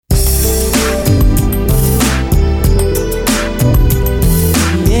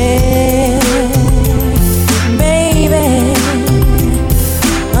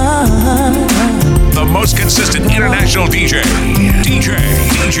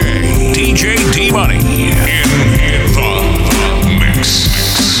DJ D-Money in the mix.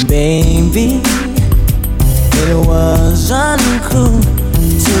 Baby, it was uncool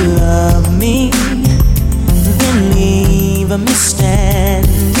to love me, then leave me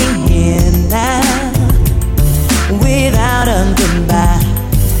standing here now without a goodbye.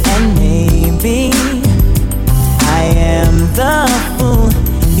 And maybe I am the fool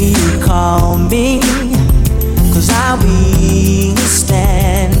you call me, 'cause I'll be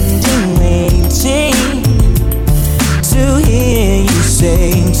standing waiting to hear you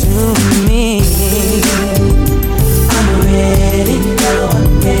say to me, I'm ready, now I'm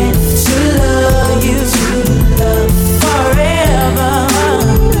ready to love you, forever.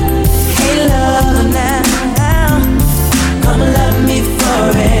 Hey love now, come love me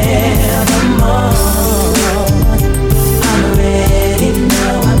forevermore. I'm ready,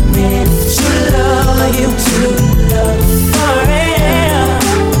 now I'm ready to love you, forever.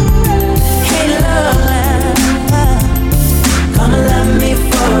 Hey love, come love me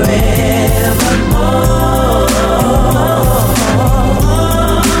forevermore.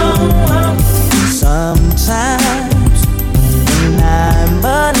 Sometimes when I'm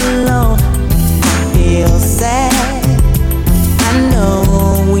alone, I feel sad. I know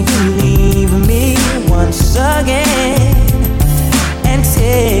you leave me once again and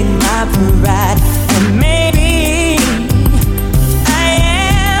take my pride. And maybe I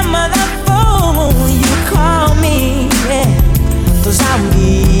am the fool you call me, yeah, 'cause I'll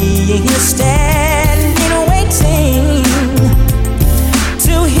be here standing waiting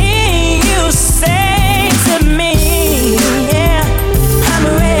to hear you say to me, yeah, I'm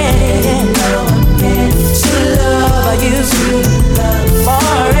ready to love you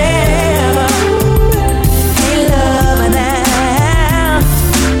forever. Hey love now,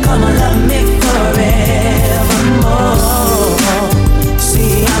 come on love me forevermore.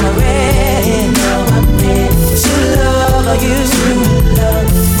 See, I'm ready to love you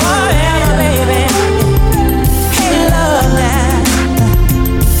forever, baby. Hey love now,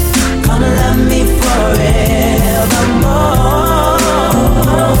 come love me forevermore.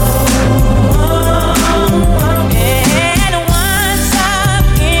 And once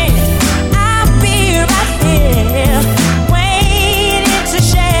again, I'll be right here, waiting to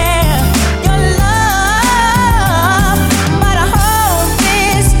share your love. But I hope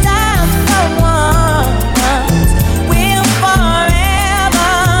this time the ones will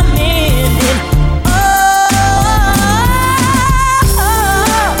forever mend it.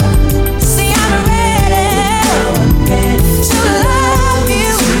 See, I'm ready to love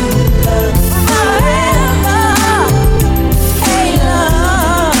you forever. Hey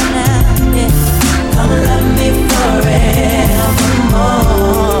love now, yeah, come love me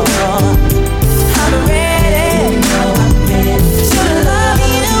forevermore. I'm ready to love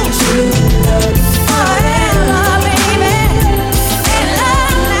you forever, baby. Hey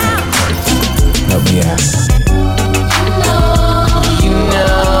love now. Help me out. You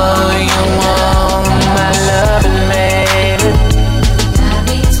know you want my loving, baby. Got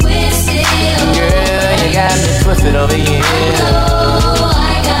me twisted. Girl, you got me twisted over here. I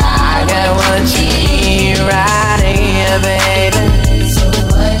got what you need right here, baby. So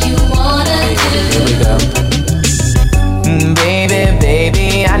what you wanna do? Here we go. Baby,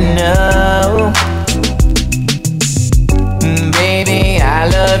 I know. Baby, I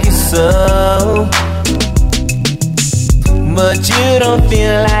love you so. But you don't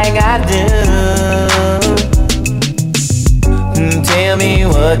feel like I do. Tell me,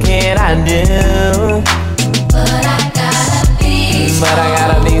 what can I do? But I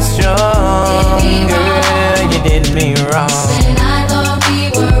gotta be strong. Girl, you did me wrong. And I thought we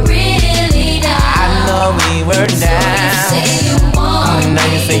were really down. I know we were down. Say you want Now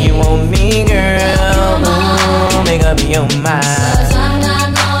you me. say you want me, girl. Ooh, make up your mind. 'Cause I'm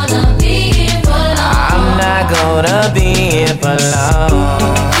not gonna be here for long. I'm not gonna be here for long.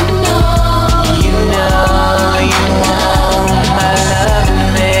 You know you want my loving,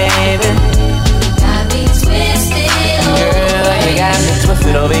 baby. Got me twisted. Girl, you got me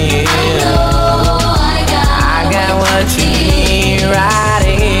twisted over here. I got what you need right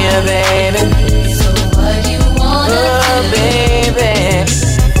here, baby. So what you wanna Oh, do? baby.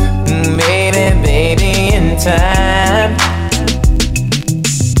 Baby, in time.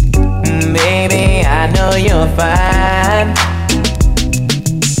 Baby, I know you're fine.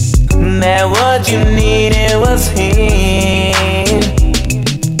 That what you needed was here.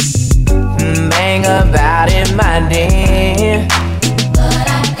 Bang about it, my dear. But I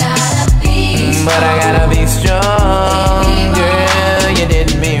gotta be strong. Girl, you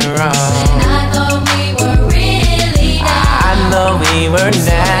did me wrong. And I thought we were really down. I know we we were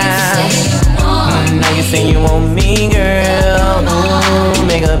down. Now you say you want me, girl. Ooh,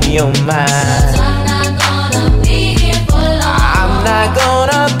 make up your mind. I'm not gonna be here for long. I'm not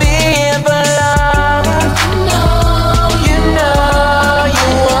gonna be here for long. You know you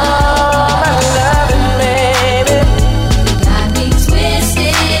want my loving, baby. Got me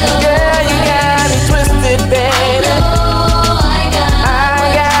twisted up. Girl, you got me twisted, baby. Oh, I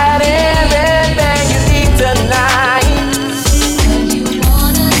got everything you need tonight. what you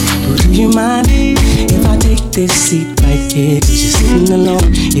wanna. Do you mind if I take this seat right here? 'Cause you're sitting alone.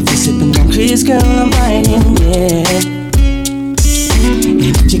 If you're sipping on Chris, girl, I'm biting, yeah. And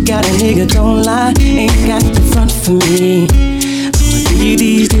if you got a nigga, don't lie, ain't got the front for me. I'ma give you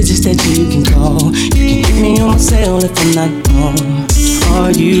these digits that you can call. You can hit me on my cell if I'm not home.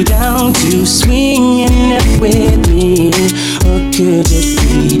 Are you down to swinging it with me? Or could you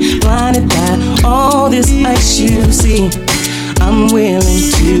be blinded by all this ice you see? I'm willing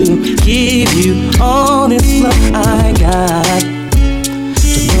to give you all this love I got.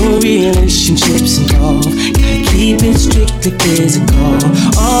 But no relationships involved. Gotta keep it strictly physical.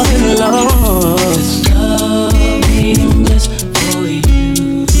 All this love waiting just for you.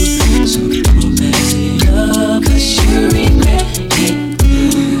 So don't pass it up, 'cause you regret it.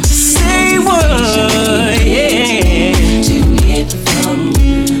 Say what, yeah, to get from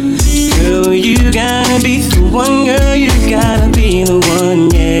you. Girl, you gotta be the one, girl, you gotta be the one,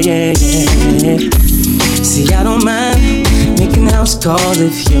 yeah, yeah, yeah. See, I don't mind making house calls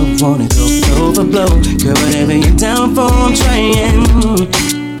if you wanna go blow for blow. Girl, whatever you're down for, I'm trying.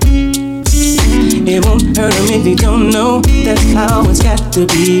 It won't hurt him if you don't know, that's how it's got to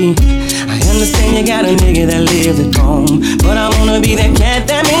be. I understand you got a nigga that lives at home, but I wanna be that cat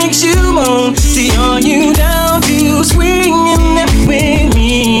that makes you moan. See, are you down to swinging that with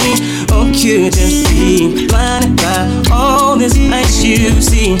me? Or could you be blinded by all this ice you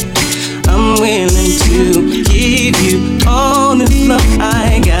see? I'm willing to give you all the love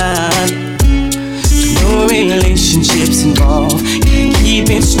I got. No relationships involved. Can't keep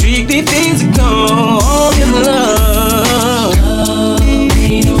it strictly physical. All your love,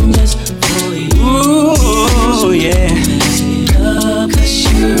 waiting just for you. Ooh, yeah. Pass it up, 'cause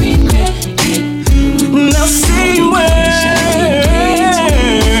you regret it. Now say word,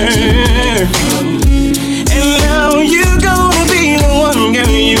 and now you gonna be the one, girl.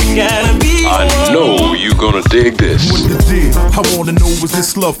 You gotta be. I know you gonna dig this. What the deal? I wanna know, is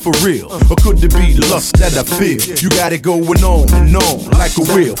this love for real? Or could it be lust that I feel? You got it going on and on like a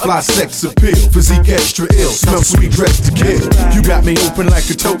wheel. Fly sex appeal, physique extra ill. Smell sweet, dressed to kill. You got me open like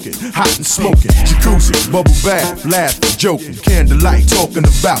a token, hot and smoking. Jacuzzi, bubble bath, laughing, joking. Candlelight, talking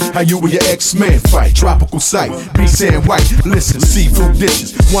about how you and your ex-man fight. Tropical sight, be sand white. Listen, seafood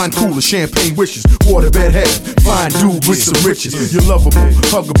dishes, wine cooler, champagne wishes. Waterbed head, fine dude with some riches. You're lovable,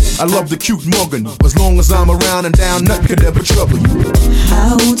 huggable. I love the cute mugging. As long as I'm around and down, nothing could ever trouble you.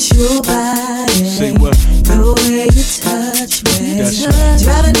 I want your body. Say what? The way you touch me. That's right.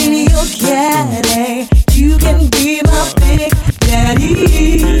 Driving in your caddy. You can be my big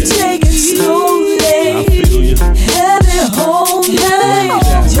daddy. Take it slowly. I feel you. Have it home, hey.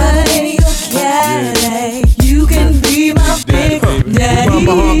 Driving in your caddy. You can be my big daddy. My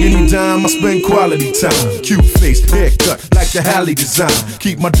mahogany dime, I spend quality time. Cute face, haircut, like the Halle design.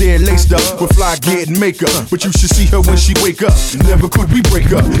 Keep my dare laced up with fly gear and makeup. But you should see her when she wake up. Never could we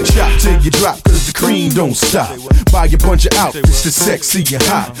break up. Shop till you drop, 'cause the cream don't stop. Buy a bunch of outfits that's sexy and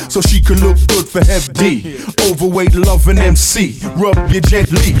hot, so she could look good for FD. Overweight, loving MC. Rub you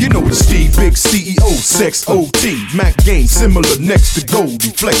gently. You know the Steve, big CEO, sex OT. Mac game similar next to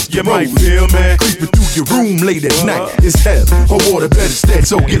Goldie. Flex, you might feel, man. Creeping through your room late at night. It's hell, or water better instead,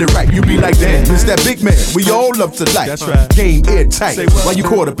 so get it right. You be like, damn, it's that big man we all love to like. That's right. Game airtight, while you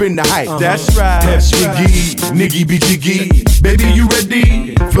caught up in the hype. That's right. Jiggy, niggy be jiggy. Baby, you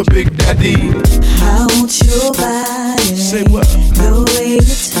ready for Big Daddy? I want your body. Say what? The way you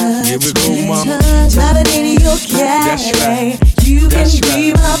touch Here we go, me. mama. Driving in your caddy. That's right. You That's can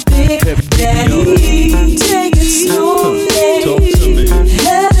be right. my big daddy. Take it slowly. Talk to me.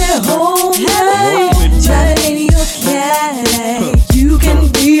 Have it home, hey. Walk with me. Driving in your caddy. You can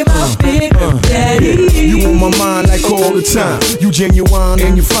be my big daddy. You on my mind like all the time. You genuine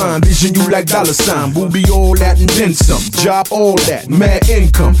and you fine. Vision you like dollar sign. Booby all that and then some. Job all that. Mad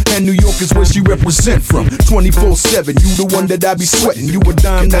income. And New York is where she represent from. 24/7. You the one that I be sweating. You a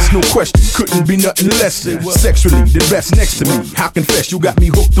dime, that's no question. Couldn't be nothing less than. Sexually, the best next to me. I confess you got me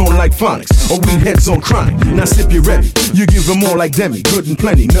hooked on like phonics. Or we heads on chronic. Now sip you ready. You give them all like Demi. Good and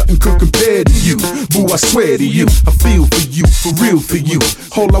plenty. Nothing could compare to you. Boo, I swear to you. I feel for you. For real for you.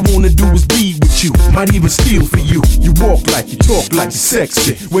 All I wanna do is be with you. Might even steal for you. You walk walk like you, talk like you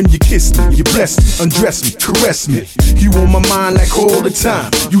sexy. When you kiss me, you bless me, undress me, caress me. You on my mind like all the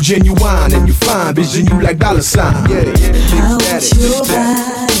time. You genuine and you fine, vision you like dollar sign. Yeah, I want your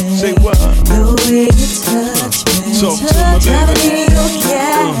body, say what? the way you touch me. Talk to my Driving in your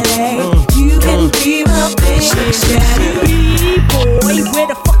Cadillac, you can be my baby. B-boy, where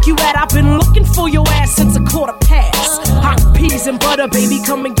the fuck you at? I've been looking for your ass since 1:15. Hot peas and butter, baby,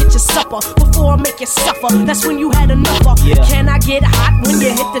 come and get your supper before I make you suffer. That's when you had enough of. Can I get hot when you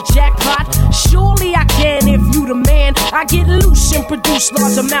hit the jackpot? Surely I can if you the man. I get loose and produce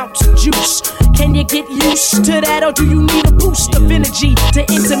large amounts of juice. Can you get used to that, or do you need a boost of energy to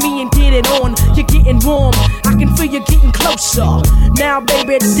enter me and get it on? You're getting warm, I can feel you getting closer. Now,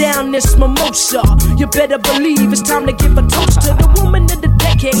 baby, down this mimosa. You better believe it's time to give a toast to the woman of the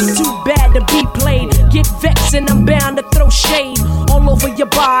decade. Too bad to be played. Get vexed and I'm bound to throw shade all over your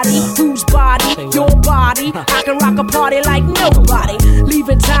body. Whose body? Your body. I can rock a party like nobody.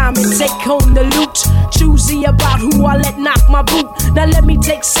 Leaving time and take home the loot. Choosy about who I let knock my boot. Now let me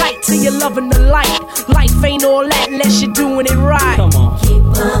take sight till you're loving the light. Life ain't all that unless you're doing it right. Come on. Keep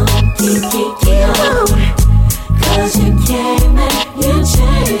on, keep on. 'Cause you came and you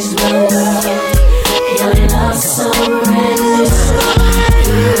changed my world. Your love so reckless.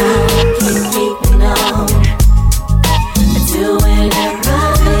 Keep keeping on. Doing it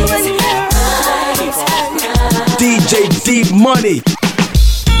right. DJ Deep Money.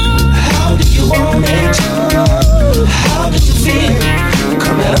 How did you want it? How did you feel?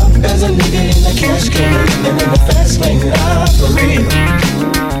 Coming up as a nigga in the cash game, living in the fast lane, not for real.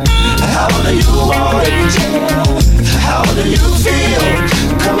 How do you want it? How do you feel?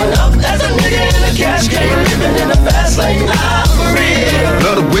 Coming up as a nigga in the cash game, living in the fast lane, not for real.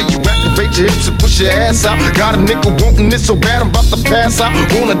 Love the way you activate your hips and push your ass out. Got a nigga wanting it so bad I'm about to pass out.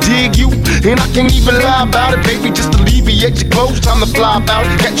 Wanna dig you, and I can't even lie about it, baby. Just alleviate your clothes, time to fly about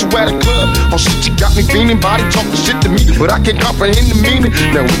it. Catch you at a club, oh shit, you got me feeling. Body talking shit to me, but I can't comprehend the meaning.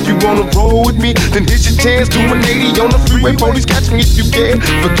 Now if you wanna roll with me, then here's your chance. Do an 80 on the freeway, police catch me if you can.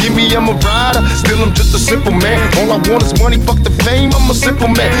 Forgive me, I'm a rider, still I'm just a simple man. All I want is money, fuck the fame, I'm a simple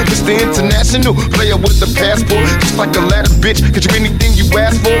man. Mr. International, player with the passport. Just like a ladder, bitch, get you anything you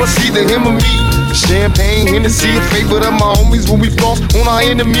ask for. It's either him or me. Champagne, Hennessy, a favorite of my homies when we floss on our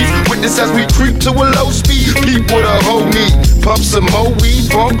enemies. Witness as we creep to a low speed. Peep with a whole need. Pump some more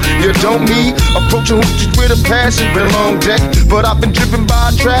weed, funk, you don't need. Approaching hoochies with a passion. Been a long day, but I've been driven by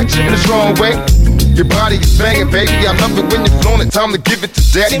attraction in a strong way. Your body is banging, baby. I love it when you're flown it. Time to give it to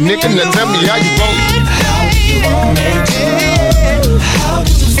daddy, nigga. Now tell me how you want it. How do you want it? How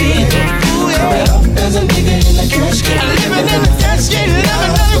did you feel? Coming up as a nigga in the cash game, living in the cash game, living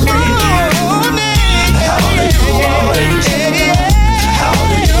in the world. How do you want it? How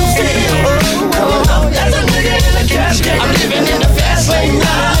do you feel? Coming up as a nigga in the cash game, I'm living in the fast lane,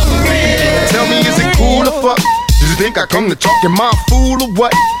 not for real. Tell me, is it cool or fuck? Does you think I come to talk? Am I a fool or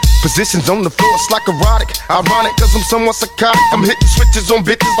what? Positions on the floor, it's like erotic. Ironic, cause I'm somewhat psychotic. I'm hitting switches on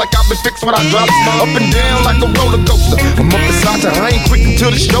bitches like I've been fixed when I drop it. Up and down like a roller coaster. I'm up beside you, I ain't quick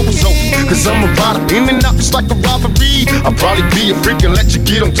until the show is over. Cause I'm a rider, in and out just like a robbery. I'll probably be a freak and let you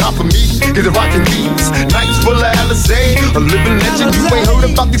get on top of me. Get it rockin' these nights full of Alizé. A living legend, you ain't heard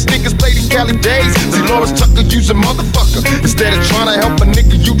about these niggas play these Cali days. See Lawrence Tucker, use a motherfucker. Instead of trying to help a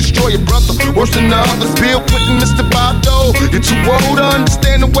nigga, you destroy your brother. Worse than the others, Bill Clinton, Mr. Bob Dole. You're too old to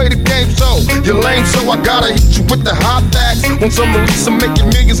understand the way the game so. You're lame, so I gotta hit you with the hot facts. Want some release, I'm making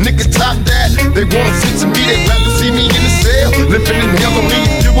millions, niggas top that. They wanna sit to me, they'd rather see me in the cell. Living in hell, only a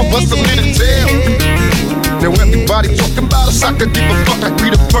few of us a little tale. Now everybody talking about us, I could give a fuck. I be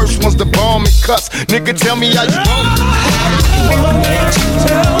the first ones to bomb and cuss. Nigga, tell me how you want it.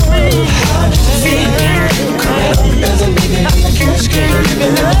 Tell me how do you feel? Coming up as a nigga in the cash game,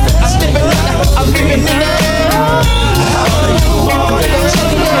 living in the fast lane, I'm living in the how do you want it?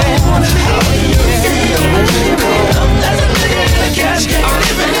 How do you feel? Coming up as a nigga in the cash game, I'm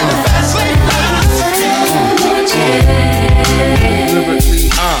living in the fast lane,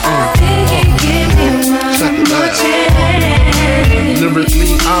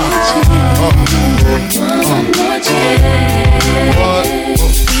 Lyrically,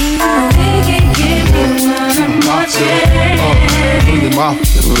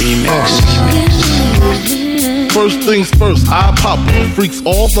 First things first, I pop freaks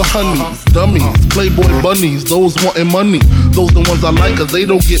all the honeys, dummies, playboy bunnies, those wanting money. Those the ones I like, cause they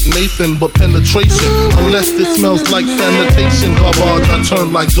don't get Nathan but penetration. Unless it smells like sanitation. Garbage, I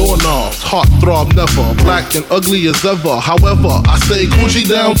turn like doorknobs. Heart throb never, black and ugly as ever. However, I stay Gucci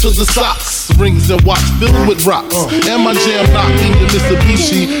down to the socks. Rings and watch filled with rocks. And my jam knocking the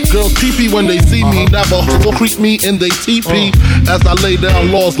Mitsubishi. Girls pee-pee when they see me. Never will creep me in they teepee. As I lay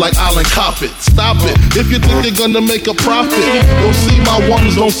down laws like Island Coppet. Stop it, if you think you're gonna make a profit. Don't see my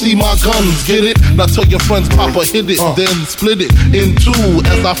ones, don't see my guns. Get it? Now tell your friends Papa hit it, then split it in two.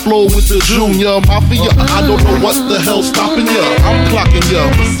 As I flow with the Junior Mafia. I don't know what the hell's stopping ya. I'm clocking ya,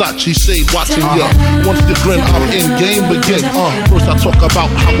 Versace shade watching ya. Once the grin, I'm in game again. First I talk about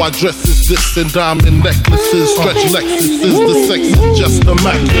how I dress is this and diamond necklaces, stretch Lexuses. The sex is just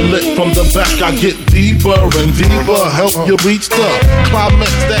immaculate. From the back I get deeper and deeper. Help you reach the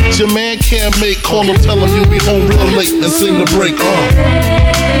climax that your man can't make. Call him, tell him you'll be home real late and sing the break.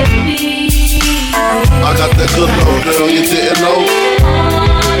 I got that good love, girl, you didn't know.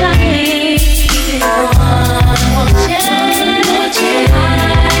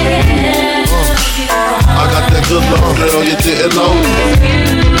 I got that good love, girl, you didn't know.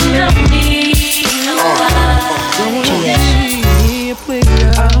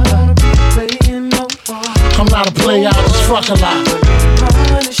 I'm not a player, I just fuck a lot.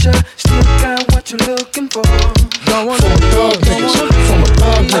 Punisher, still got what you're looking for. From a thug niggas. I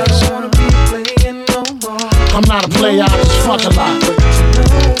don't wanna be playing no more. I'm not a player, I just fuck a lot. But you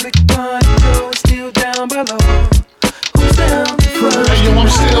know Big Pun Joe is still down below. Who's down below? Hey yo, I'm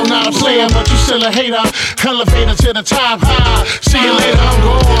still not a player, but you still a hater. Elevator to the top high. See you later, I'm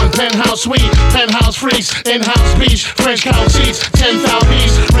gone. Penthouse suite, penthouse freaks, in-house beach, French couch seats, 10,000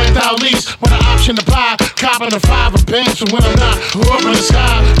 piece, rent out lease with an option to buy. Copping a 5 of Benz for when I'm not up in the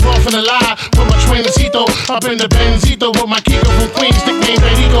sky, off in the lie with my Twincito, up in the Benzito with my Kiko from Queens, nickname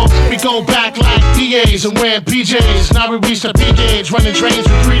Benito. We go back like PAs and wearing PJs. Now we reach the P gauge, running trains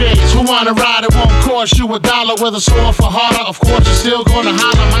for 3 days. Who wanna ride? It won't cost you $1. Whether sore for harder, of course you're still gonna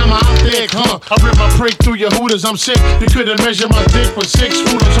holler. Mama, I'm thick, huh? I rip my prick through your hooters. I'm sick. You couldn't measure my dick with 6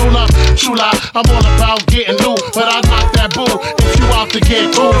 rulers. Hold up, chula. I'm all about getting loot, but I knock that bull if you out to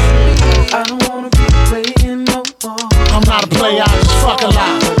get cool. I don't wanna be playing no more. I'm not a player, I just fuck a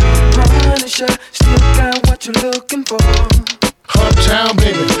lot. Punisher, still got what you're looking for. Uptown,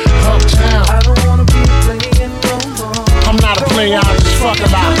 baby, uptown. I don't wanna be playing no more. I'm not a player, I just fuck a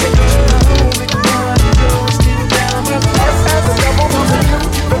lot.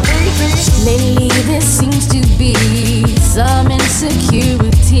 Lately there seems to be some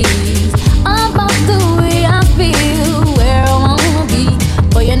insecurities about the way I feel, where I wanna be.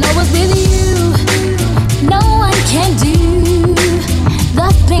 But you know what's with you, no one can do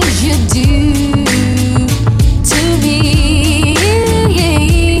the things you do to me.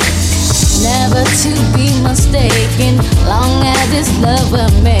 Never to be mistaken, long as this love we're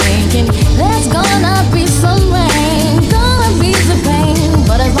making. There's gonna be some rain, gonna be some pain,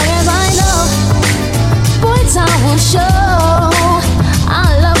 but as long as I know, boy, time will show,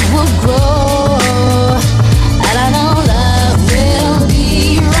 our love will grow, and I know love will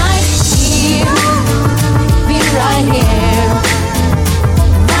be right here, be right here,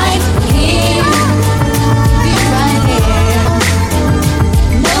 right here, be right here.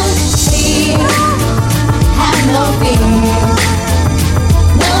 No fear, have no fear,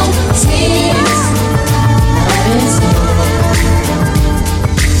 no tears, love is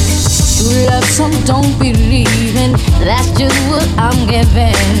true love, some don't believe in. That's just what I'm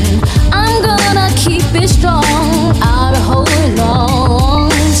giving. I'm gonna keep it strong. I'll be holding on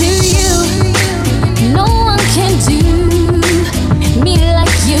to you. No one can do me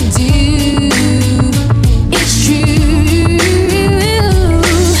like you do. It's true.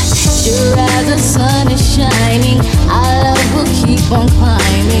 Sure as the sun is shining, our love will keep on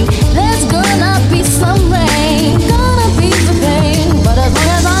climbing. There's gonna be some rain, gonna be some pain, but as long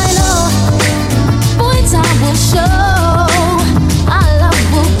as I know, boy, time will show, our love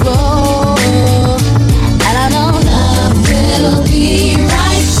will grow, and I know love will be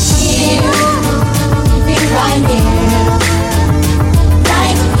right here, be right here,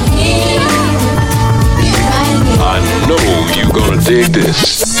 right here, be right here. I know you gonna dig this.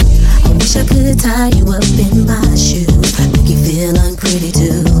 I wish I could tie you up in my shoes, make you feel unpretty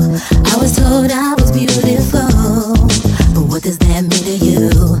too. I was told I was beautiful, but what does that mean to you?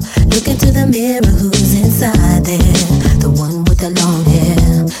 Look into the mirror, who's inside there? The one with the long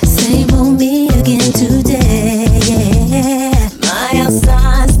hair. Same old me again today. My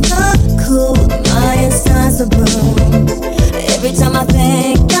outside's not cool, my inside's a broom. Every time I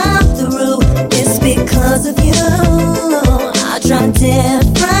think I'm through, it's because of you. I try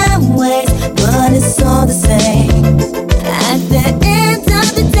different ways, but it's all the same.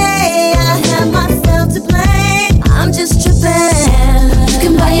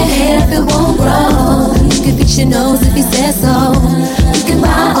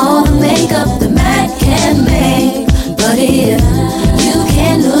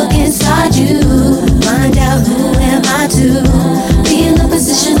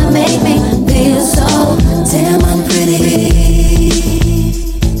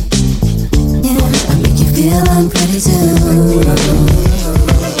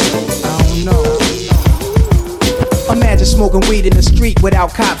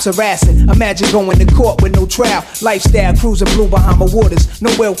 without cops harassing. Imagine going to court with no trial. Lifestyle cruising blue Bahama waters.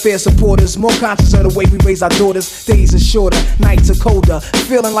 No welfare supporters. More conscious of the way we raise our daughters. Days are shorter, nights are colder.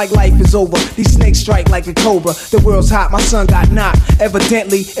 Feeling like life is over. These snakes strike like a cobra. The world's hot, my son got knocked.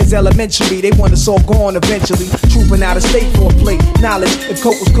 Evidently, it's elementary. They want us all gone eventually. Trooping out of state for a plate. Knowledge, if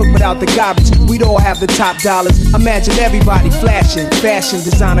coke was cooked without the garbage, we'd all have the top dollars. Imagine everybody flashing. Fashion,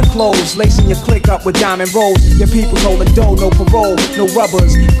 designer clothes. Lacing your click up with diamond rolls. Your people's holding dough, no parole, no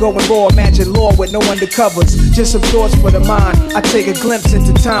rubbers. Going raw, imagine law with no undercovers. Just some thoughts for the mind. I take a glimpse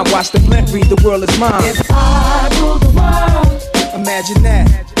into time, watch the blimp read, the world is mine. If I rule the world, imagine that.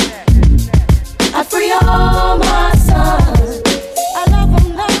 I free all my sons. I love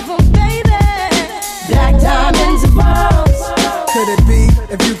them, baby. Black diamonds and pearls. Could it be,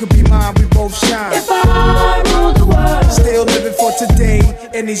 if you could be mine, we both shine. If I rule the world, still living for today,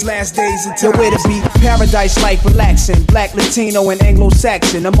 in these last days of time. Yo, where to be, paradise life relaxing. Black, Latino, and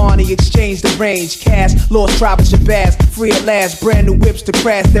Anglo-Saxon. Amani exchange the range. Cash, lost tribe of Shabazz. Free at last, brand new whips to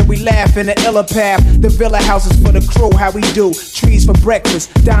crash. Then we laugh in the illa path. The villa houses for the crew, how we do. Trees for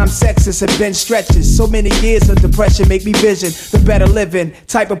breakfast, dime sexes and bench stretches. So many years of depression make me vision the better living.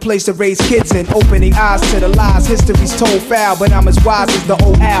 Type of place to raise kids in. Opening eyes to the lies, history's told foul. But I'm as wise as the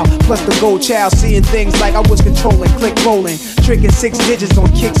old owl. Plus the gold child, seeing things like I was controlling. Click rolling, tricking 6 digits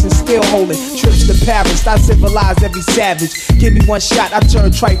on kicks and still holding. Trips to Paris, I civilize every savage. Give me one shot, I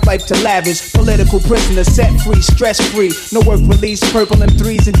turn tripe life to lavish. Political prisoner, set free, stress free. No work release, purple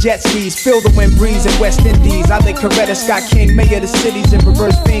M3s and jet skis. Feel the wind breeze in West Indies. I think Coretta Scott King, mayor of the cities, and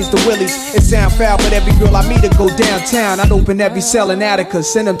reverse fiends the willies. It sound foul, but every girl I meet to go downtown. I'd open every cell in Attica,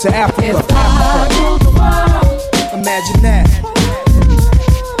 send them to Africa. If I rule the world, imagine that.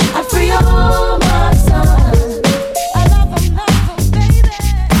 I free all my sons. I love them, baby.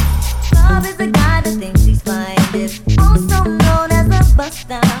 Love is the guy that thinks he's fine. Is also known as a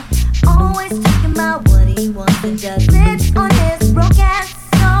buster. Always talking about what he wants and just sits on his broke ass.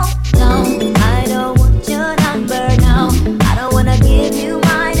 No, I don't want your number. No, I don't wanna give you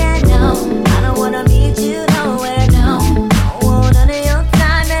mine. And no, I don't wanna meet you nowhere. No, I don't want none of your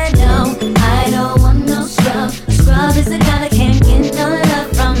time. And no, I don't want no scrub. A scrub is the guy that can't get no love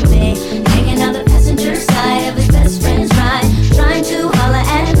from me. Hanging out the passenger side of his best friend's ride, trying to holler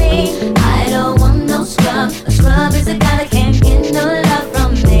at me. I don't want no scrub. A scrub is the guy that can't get no love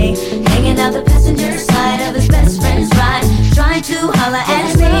from me. Hanging out the passenger side of his best friend's ride, trying to holler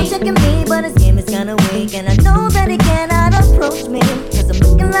at me. He's checking me, but his game is kinda weak, and I know that he cannot approach me, cause I'm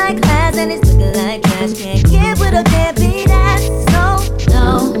looking like class and he's looking like trash. Can't get with a deadbeat ass.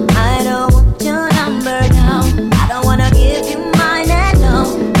 No, I don't want your number. No, I don't wanna give you mine. And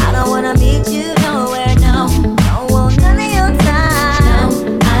no, I don't wanna meet you nowhere. No, don't want none of your time.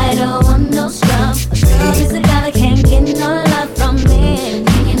 No, I don't want no scrub. A scrub is the guy that can't get no love from me.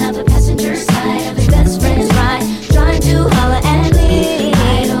 Hanging out the passenger side of his best friend's ride, trying to holler at me.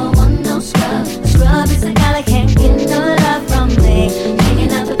 I don't want no scrub. A scrub is the guy that can't get no love from me.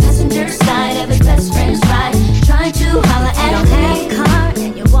 Hanging out the passenger side of his best friend's ride, trying to holler at me. You don't have a car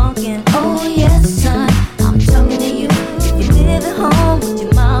and you're walking. Oh yes, son, I'm talking to you. If you live at home with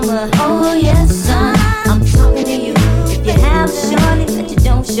your mama. Oh yes, son, I'm talking to you. If you have a shorty that you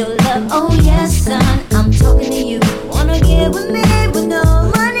don't show love. Oh yes, son, I'm talking to you. Wanna get with me with no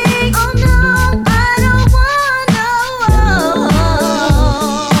money? Oh no, I don't want no.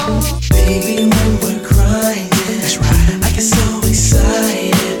 Baby, when we're crying, that's right, I get so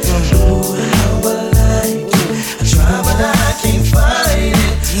excited. Oh, how I like it. I try, but I can't fight it.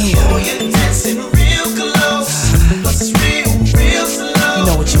 Oh, you're dancing real close. Plus it's real slow. You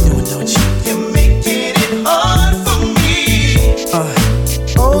know what you're doing, don't you? You're making it hard for me.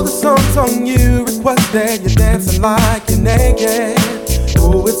 Oh, the song's on you. Requested you're dancing like you're naked.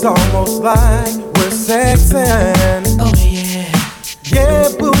 Oh, it's almost like we're sexing. Oh, yeah. Yeah,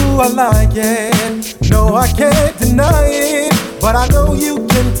 boo, I like it. No, I can't deny it. But I know you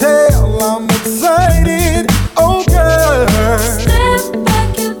can tell I'm excited. Oh, girl. Step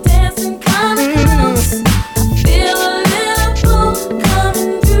back, you're dancing kinda close. I feel a little pull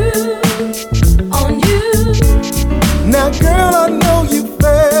coming through on you. Now, girl, I know you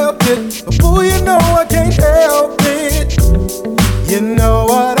felt it. But boy, you know I can't help it. You know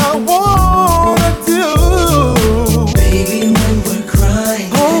what I wanna do. Baby, when we're crying,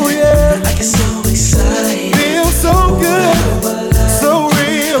 oh yeah, I get so excited. Feel so good, so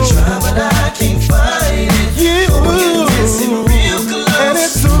real. I try, but I can't fight it. You, oh, you're dancing real close.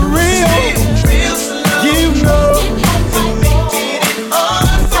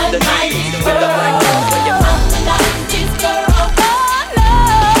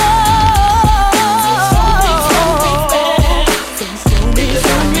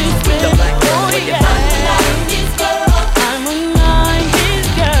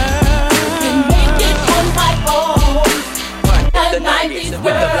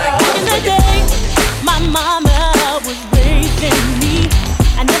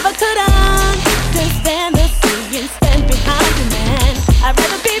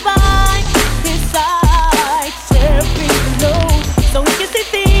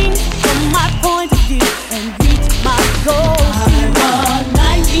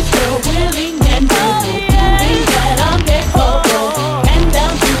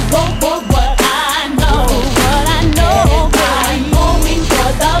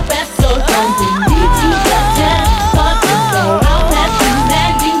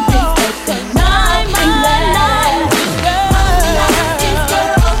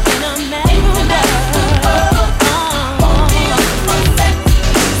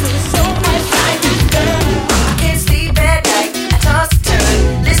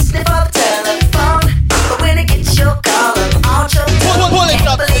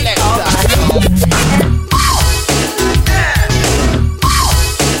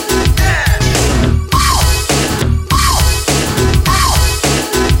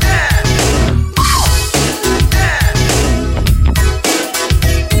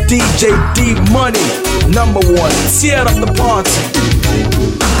 DJ D Money, number one, tear up the party.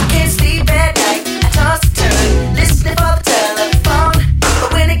 I can't sleep at night, I toss and turn, listening for the telephone.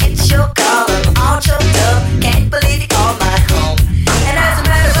 But when I get your call, I'm all choked up. Can't believe you called my home. And as a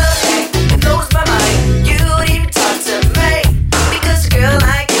matter of fact, it blows my mind you would even talk to me. Because a girl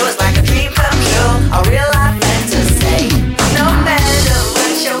like you is like a dream come true, a real life fantasy. No matter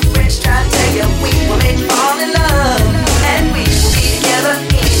what your friends try to tell you, we were made to fall in love. And we should be together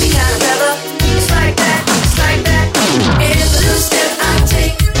in any kind of weather. It's like that, it's like that. Every little step I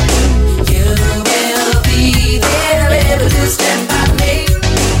take, you will be there. Every little step I make,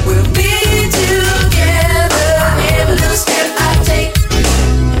 we'll be together. Every little step I take,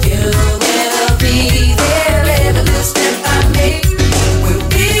 you will be there. Every little step I make, we'll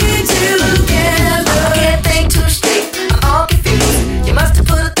be together. I can't think too straight, I'm all confused. You must have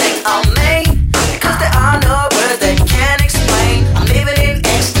put a thing on me, because there are no words that can explain. I'm living in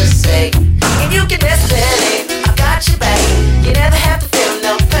ecstasy, and you can rest steady. I've got you back, you never have to feel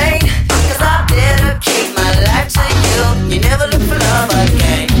no pain, because I dedicate my life to you. You never look for love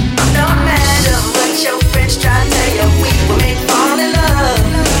again. No matter what your friends try to tell you, we were made to fall in love.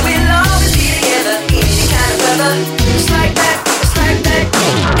 We'll always be together in any kind of weather. It's like that, it's like that.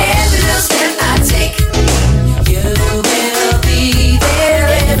 Every little step I take, you will be there.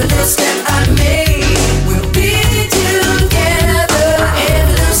 Every little step I make, we'll be together.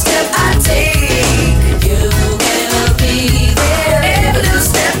 Every little step I take, you will be there. Every little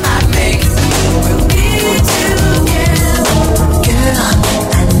step I make, we'll be together. Girl,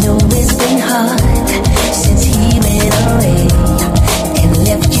 I know it's been hard since he went away and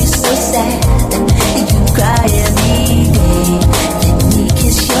left you so sad. You cry every day. Let me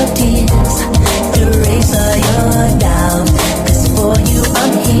kiss your tears, erase all your doubts. 'Cause for you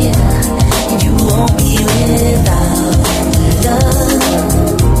I'm here. You won't be without love.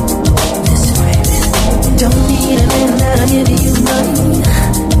 Listen, baby, don't need a man that'll give you money.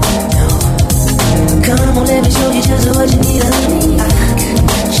 No, come on, let me show you just what you need, honey.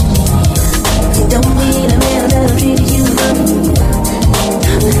 You don't need a man that'll treat you right.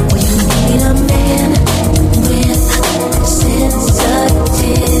 Well, you need a man with sensitivity,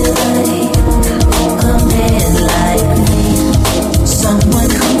 a man like me,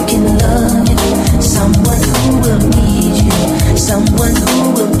 someone who can love you, someone who will need you, someone who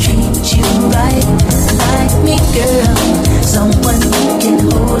will treat you right, like me, girl, someone who can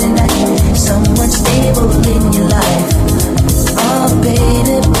hold it tight, someone stable in your life. Oh,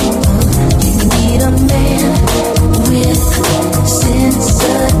 baby, you need a man with sensitivity,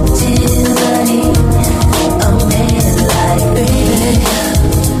 a man like baby,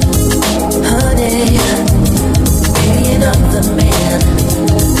 honey, baby, another man.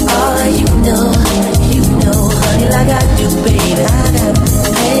 Oh, you know, honey, like I do, baby. I got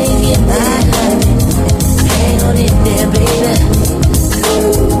pain in my life, hang on in there, baby.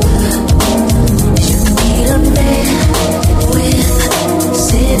 You need a man with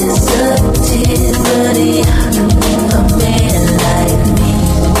sensitivity, a man like me.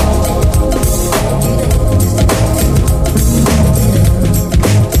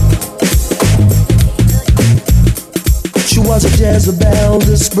 She was a Jezebel,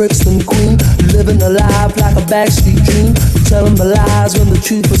 this Brixton queen, living a life like a backstreet dream, telling the lies when the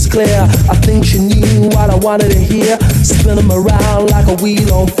truth was clear. I think she knew what I wanted to hear, spin them around like a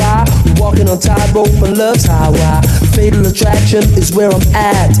wheel on fire. walking on tightrope and love's highway. Fatal attraction is where I'm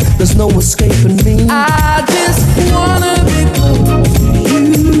at. There's no escaping me. I just wanna be close to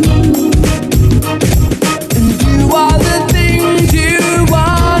you and do all the things you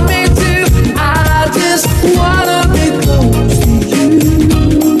want me to. I just wanna be close to you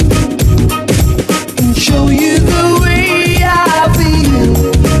and show you the way I feel.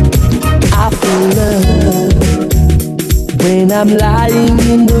 I feel love when I'm lying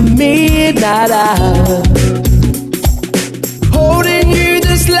in the midnight hour, holding you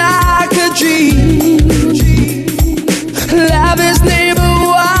just like a dream. Love is never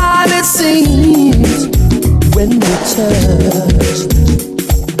what it seems when we're touched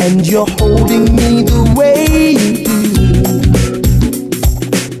and you're holding me the way you do.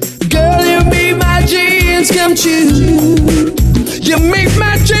 Girl, you make my dreams come true. You make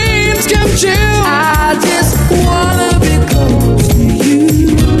my dreams come true. I just wanna be close to you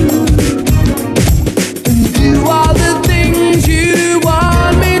and do all the things you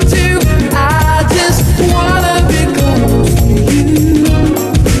want me to. I just wanna be close to you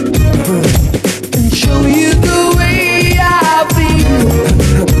and show you the way I feel.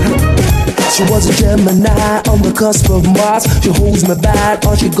 She was a Gemini on the cusp of Mars. She holds me back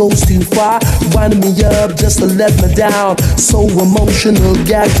or she goes too far, winding me up just to let me down. So emotional,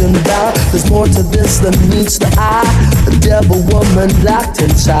 gagged and bound. There's more to this than meets the eye. A devil woman locked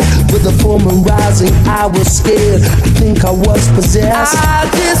inside. With the full moon rising, I was scared. I think I was possessed. I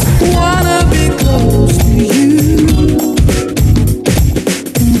just wanna be close to you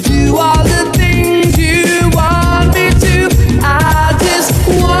and do all the things you want me to. I just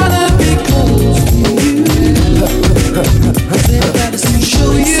wanna be close to you.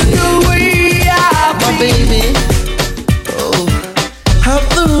 Show you the way I feel. My baby, oh, up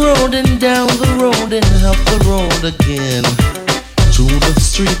the road and down the road and up the road again, through the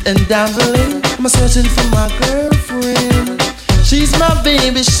street and down the lane. I'm searching for my girlfriend. She's my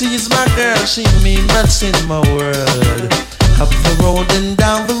baby, she's my girl. She means much in my world. Up the road and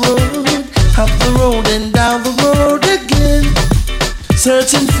down the road, up the road and down the road again,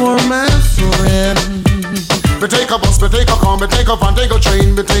 searching for my friend. Me take a bus, me take a car, me take a van, take a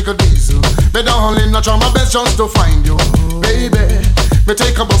train, me take a diesel. Me darling, I try my best just to find you, baby. Me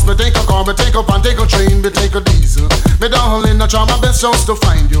take a bus, me take a car, me take a van, take a train, me take a diesel. Me darling, I try my best just to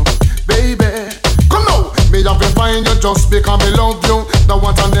find you, baby. Come now, me have to find you just because me love you. Don't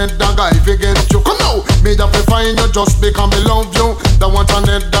want another guy forget you. Come now, me have to find you just because me love you. Don't want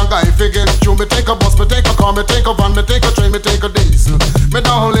another guy forget you. Me take a bus, me take a car, me take a van, me take a train, me take a diesel. Me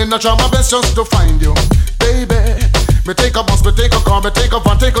darling, I try my best just to find you, baby. Me take a bus, me take a car, me take a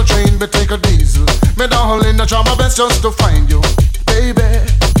van, take a train, me take a diesel. Me darling, I try my best just to find you, baby.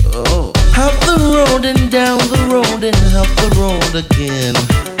 Oh. Up the road and down the road and up the road again,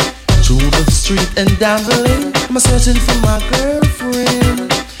 through the street and down the lane. I'm searching for my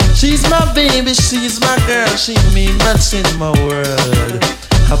girlfriend. She's my baby, she's my girl. She means much in my world.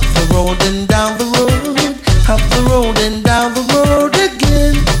 Up the road and down the road, up the road and down the road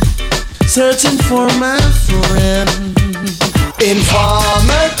again, searching for my friend.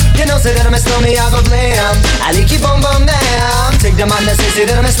 Informer, you know say that I'm a snowman, I go blam. I like you boom boom down. Take the man that say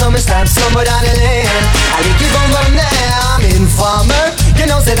that I'm a snowman, stab somewhere down the lane. I like you boom boom down. Informer, you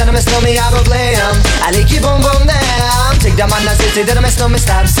know say that I'm a snowman, I go blam. I like you boom boom down. Take the man that say that I'm a snowman,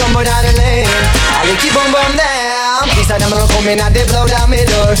 stab somewhere down the lane. I like you boom boom down. Please I them come in and they blow down my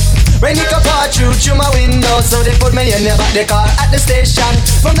door. Rain it could pour through my window, so they put me in the back the car at the station.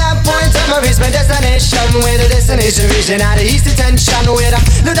 From that point on, I reached my destination. Where the destination region out of east detention. Where I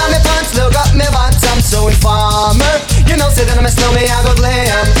look down my pants, look up my bottom. So informer, you know say that I'm a snowman, I go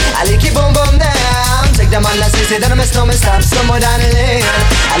glam. I like you boom boom down. Take the man that say that I'm a snowman, stop somewhere down the lane.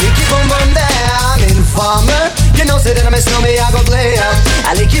 I like you boom boom down. Informer, you know say that I'm a snowman, I go glam.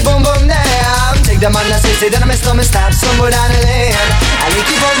 I like you boom boom down. Take the man that say that I'm a snowman, stop somewhere down the lane. I like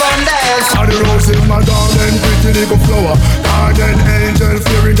you boom boom down. All the roses, my darling, pretty little flower. Garden angel,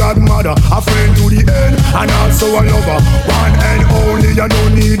 fairy godmother. A friend to the end, and also a lover. One and only, I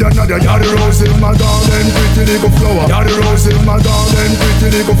don't need another. You're the roses, my darling, pretty little flower. You're the roses, my darling,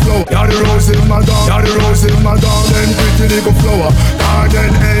 pretty little flower. You're the roses, my darling. You're the roses, my darling, pretty little flower.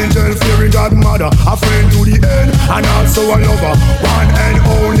 Garden angel, fairy godmother. A friend to the end, and also a lover. One and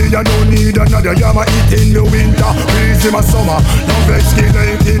only, I don't need another. You're my heat in the winter, breeze in my summer. Love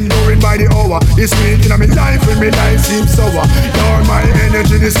escalating, by the hour. It's sweet in my life when my life seems sour. You're my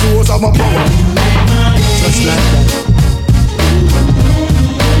energy, the source of my power. Just like that.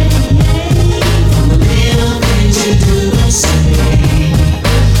 From the little things you do and say,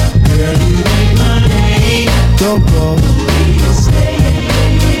 girl, you make my day. Don't go. Please stay.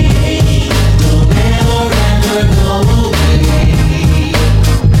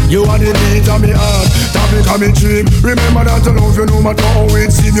 You are the beat of me heart, topic of me dream. Remember that I love you no matter how it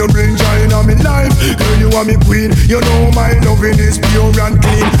seem. You bring joy in my life, girl you are me queen. You know my loving is pure and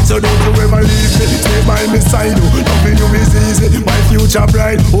clean. So don't you ever leave me, stay by my side. Loving you is easy, my future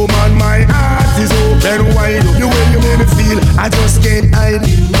bright. Oh man, my heart is open wide. The way you make me feel, I just can't hide.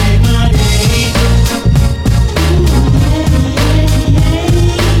 You make my day.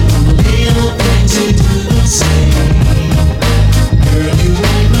 Little things you do and say, girl, you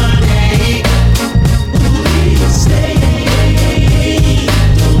make my day. Please stay.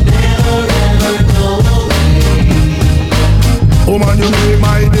 Don't ever go away. Oh man, you make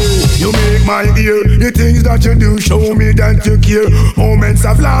my day. You make my ear. The things that you do show me that you care. Moments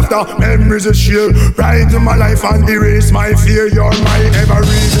of laughter, memories of share. Pride in my life and erase my fear. You're my ever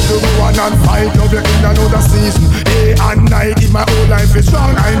reason to go on and fight. Love you in another season, day and night. If my whole life is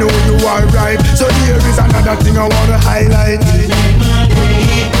wrong, I know you are right. So here is another thing I wanna highlight. You make my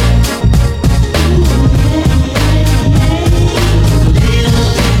day.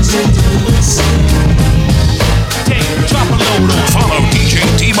 Drop a load on. Follow DJ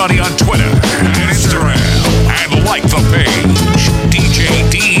D-Money on Twitter and Instagram, and like the page DJ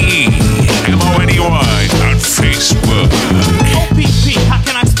D-E-M-O-N-E-Y on Facebook. OPP, how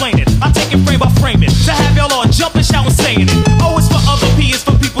can I explain it? I take it frame by frame it to have y'all all jumping, shouting, saying it. O is for other, P is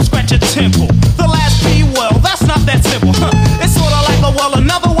for people scratch a temple. The last P, well, that's not that simple. It's sorta like a well,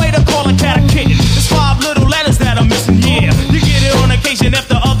 another way to call a cat a kitten. There's 5 little letters that are missing. Yeah, you get it on occasion if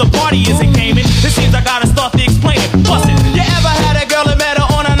the other party isn't gaming. It seems I gotta start to explain it. Bust it. You ever had a girl that met her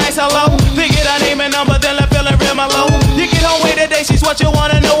on a nice hello? They get her name and number, then left feeling real mellow. You get her way today, she's what you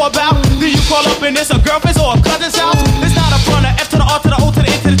wanna know about. Do you call up in this a girlfriend's or a cousin's house? It's not a front, a F to the R to the O to the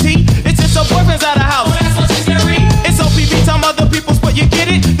N to the T. It's just a boyfriend's at a house. Well, that's what she's gonna read. It's OPP, time other people's, but you get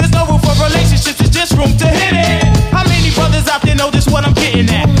it. There's no room for relationships, it's just room to hit it. How many brothers out there know just what I'm getting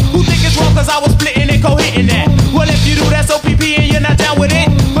at? Who think it's wrong cause I was splitting and co-hitting that? Well, if you do, that's OPP and you're not down with it.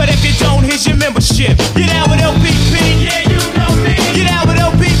 But if you don't, here's your membership. Get down with LPP. Yeah, you know me. Get down with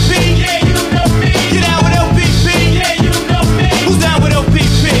LPP. Yeah, you know me. Get down with LPP. Yeah, you know me. Who's down with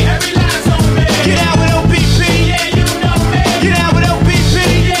LPP? Every line's on me. Get down with LPP. Yeah, you know me. Get down with LPP.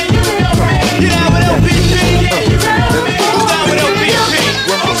 Yeah, you know me. Get down with LPP. Yeah, you know me. Who's down with LPP?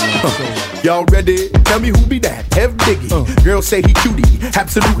 Y'all ready? Tell me who be that? F Diggy. Girls say he cutie,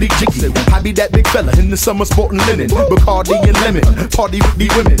 absolutely jiggy. I be that big fella in the summer sporting linen. Bacardi and lemon, party with the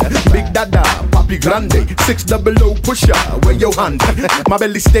women. Big Dada, Papi Grande, 600 pusher. Where your hand? My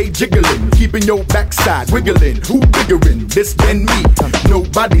belly stay jiggling, keeping your backside wiggling. Who biggerin'? This than me.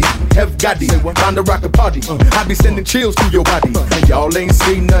 Nobody have got it. Time to rock a party. I be sending chills through your body. Y'all ain't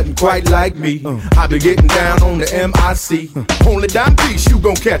seen nothing quite like me. I be getting down on the MIC. Only dime piece you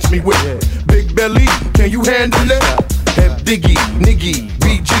gon' catch me with. Big belly, can you handle it? F Diggy, Niggy,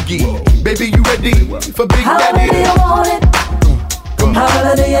 be jiggy. Baby, you ready for Big Daddy? How do you want it?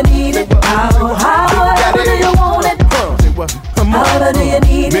 How do you need it? How do you want it? How do you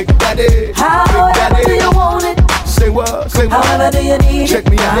need it? Big Daddy, how do you want it? Say what? Say what? How do you need it? Check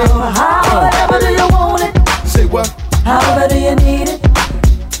me out. How do you want it? Say what? How do you need it?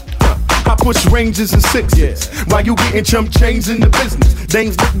 I push ranges and sixes while you getting chump chains in the business.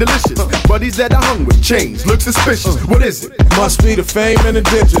 Dames look delicious, buddies that are hung with chains look suspicious. What is it? Must be the fame and the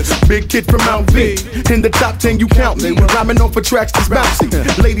digits. Big kid from Mount V, in the top 10 you count me. Rhyming off for tracks that's bouncy.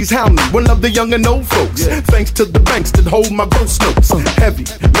 Ladies hound me, one of the young and old folks. Thanks to the banks that hold my ghost notes. Heavy,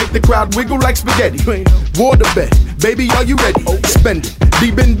 make the crowd wiggle like spaghetti. Water bet, baby, are you ready? Spend it,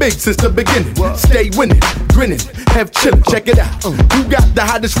 deep been big since the beginning. Stay winning, grinning, have chillin'. Check it out. Who got the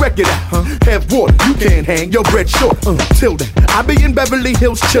hottest record out? Have water, you can't hang your bread short. Till then, I be in Beverly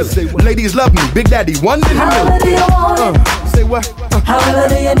Hills chillin'. Ladies love me, Big Daddy, one in a million. How do you want it? Say what? How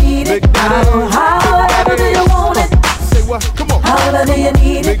do you need it? How do you want it? Say what? Come on. How do you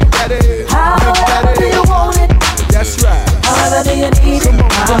need it? Big Daddy, how do you want it? That's right. How do you need it?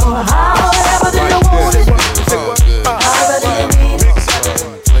 How do you want it? How do you need it?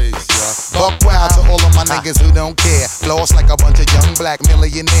 Buck wild to all of my niggas who don't care. Floss like a bunch of young black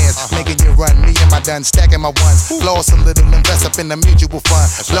millionaires. Making you run, me and my done stacking my ones. Floss a little, invest up in the mutual fund.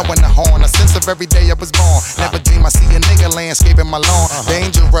 Blowing the horn, a sense of every day I was born. Never dream I see a nigga landscaping my lawn.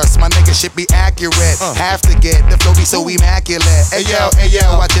 Dangerous, my nigga should be accurate. Have to get the flow be so immaculate. Hey yo,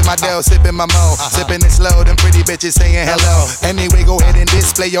 watching my dough, sipping my mo. Sipping it slow, them pretty bitches saying hello. Anyway, go ahead and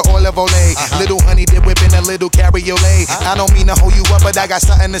display your olive olay. Little honey dip whipping a little cabriolet. I don't mean to hold you up, but I got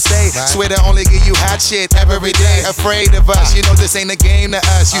something to say. Swear to only give you hot shit every day. Afraid of us, you know this ain't a game to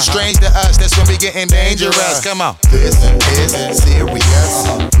us. You strange to us, that's when we getting dangerous. Come on. This is serious.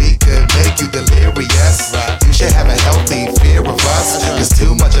 We could make you delirious. You should have a healthy fear of us. There's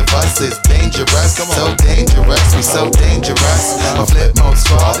too much of is dangerous, so dangerous, we so dangerous. My flip mode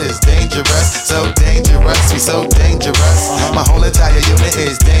squad is dangerous, so dangerous, we so dangerous. My whole entire unit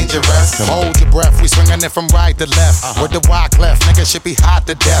is dangerous. Hold your breath, we swinging it from right to left. With the wide cleft, niggas should be hot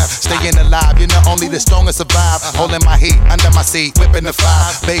to death. Staying alive, you know only the strongest survive. Holding my heat under my seat, whipping the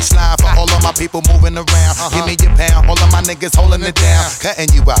fire. Baseline for all of my people moving around. Give me your pound, all of my niggas holding it down.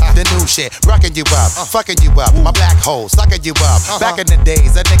 Cutting you up, the new shit, rocking you up, fucking you up. My black hole, sucking you up. Back in the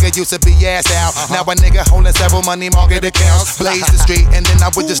days, a nigga used to be ass out. Now a nigga holding several money market accounts. Blaze the street, and then I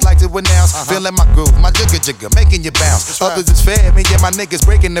would just like to announce, feeling my groove, my jigga, making you bounce. Others is fair, me and my niggas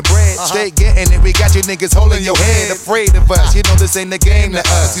breaking the bread. Straight getting it, we got you niggas holding your head. Afraid of us, you know this ain't the game to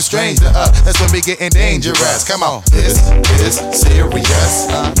us. You strange to us, that's when we getting dangerous. Come on, this is serious.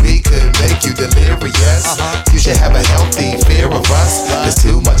 We could make you delirious. You should have a healthy fear of us. Cause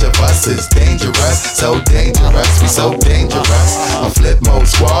too much of us is dangerous. So dangerous, we so dangerous. My flip mode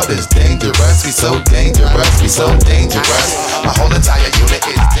squad is dangerous. We so dangerous, we so dangerous. My whole entire unit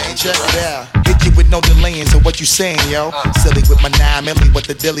is dangerous. Yeah. Hit you with no delaying, so what you saying, yo? Silly with my 9 milli with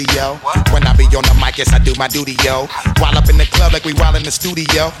the dilly, yo. When I be on the mic, yes, I do my duty, yo. While up in the club like we wild in the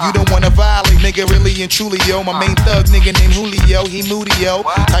studio. You don't wanna violate, nigga, really and truly, yo. My main thug nigga named Julio, he moody, yo.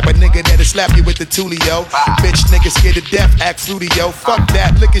 Type of nigga that'll slap you with the tulio. Bitch nigga scared to death, act fruity, yo. Fuck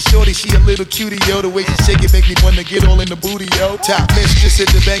that, look at shorty, she a little cutie, yo. The way she shake it make me wanna get all in the booty, yo. Top mistress at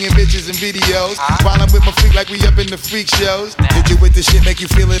the banging bitches and videos. While I'm with my freak like we up in the freak shows. Hit you with the shit, make you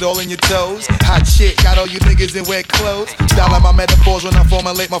feel it all in your toes. Hot shit, got all you niggas in wet clothes. Style of my metaphors when I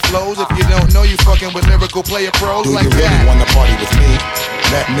formulate my flows. If you don't know, you fucking with lyrical player pros. Do like you really wanna party with me?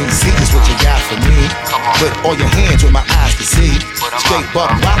 Let me see just what you got for me. Put all your hands where my eyes can see. Straight buck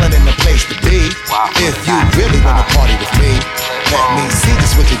wildin' in the place to be. If you really wanna party with me, let me see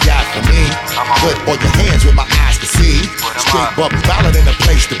just what you got for me. Put all your hands where my eyes can see. Straight buck wildin' in the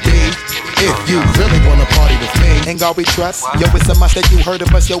place to be. If you really wanna party with me, ain't God we trust. Yo, it's a must that you heard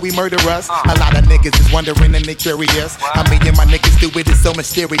of us, yo, we murder us. A lot of niggas is wondering and they curious. I mean, and my niggas do it, it's so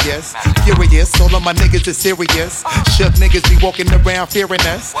mysterious. Furious, all of my niggas is serious. Shook niggas be walking around fearing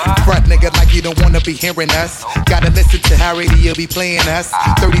us. Front nigga like you don't wanna be hearing us. Gotta listen to how radio be playing us.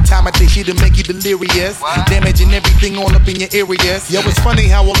 30 times a day she to make you delirious. Damaging everything all up in your areas. Yo, it's funny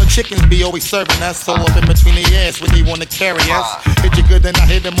how all the chickens be always serving us. So up in between the ass when they wanna carry us. Hit you good then I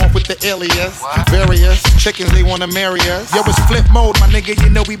hit them off with the alias. Various chickens they wanna marry us. Yo, it's flip mode, my nigga, you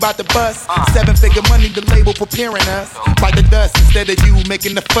know we bout to bust. 7-figure money, the label preparing us. Bite the dust instead of you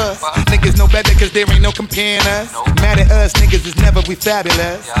making the fuss. Niggas know better cause there ain't no comparing us. Mad at us, niggas is never we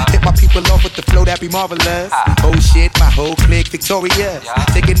fabulous. Hit my people off with the flow that be marvelous. Oh shit, my whole clique victorious.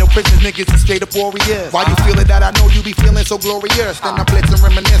 Taking no prisoners, niggas is straight up warriors. Why you feeling that? I know you be feeling so glorious. Then I blitz and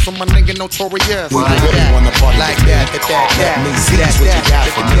reminisce on my nigga notorious. Like that, like that, let me see that's what you got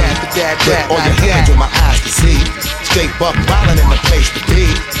for me. Put all your hands where my eyes can see. Straight buck wildin' in the place to be.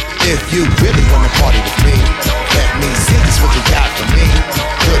 If you really wanna party with me, let me see just what you got for me.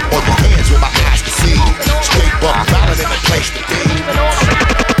 Put all your hands where my eyes can see. Straight buck wildin' in the place to be.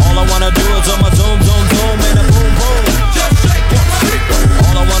 All I wanna do is on my zoom, zoom, zoom, and a boom, boom.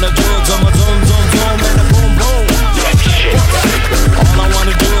 All I wanna do is on my zoom, zoom, zoom, and a boom, boom. All I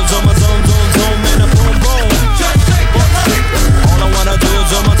wanna do is on my zoom, zoom, zoom, and a boom, boom. All I wanna do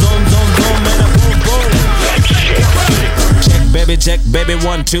is on my zoom, zoom, zoom, and a boom, boom. Check, baby,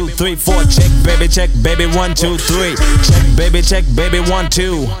 1, 2, 3, 4. Check, baby, 1, 2, 3. Check, baby, 1,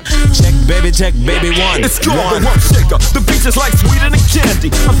 2. Check, baby, 1. It's called the Rump Shaker. The beach is like sweeter than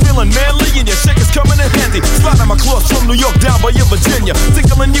candy. I'm feeling manly and your shaker's coming in handy. Sliding my claws from New York down by your Virginia.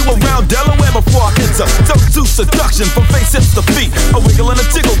 Tickling you around Delaware before I enter. Don't do seduction from face hips to feet. A wiggle and a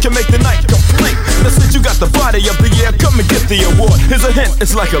tickle can make the night complete. Now since you got the body of the year, come and get the award. Here's a hint,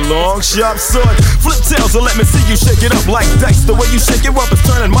 it's like a long, sharp sword. Flip tails and let me see you shake it up like dice. The way you shake it up is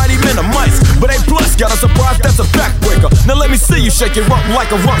turning mighty men to mice. But A plus got a surprise, that's a backbreaker. Now let me see you shake it up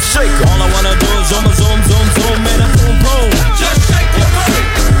like a rump shaker. All I wanna do is on my zoom, zoom, zoom, and a boom, boom. Just shake your body.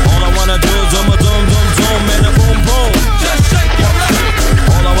 All I wanna do is on my zoom, zoom, zoom, and a boom, boom. Just shake your body.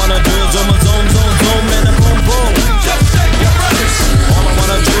 All I wanna do is on my zoom, zoom, zoom, and a boom, boom. Just shake your body. All I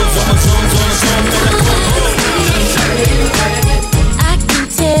wanna do is on my zoom, zoom, zoom, and a boom, boom. I can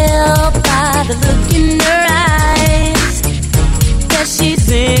tell by the look in her eyes that she's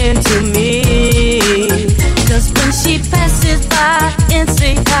into me. 'Cause when she passes by and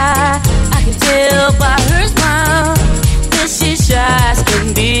say hi, I can tell by her smile that she's shy as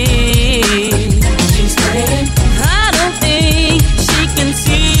can be. She's pretty. I don't think she can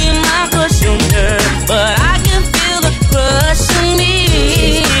see my crush on her, but I can feel the crush on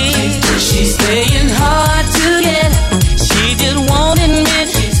me. She's staying hard to get. She just won't admit.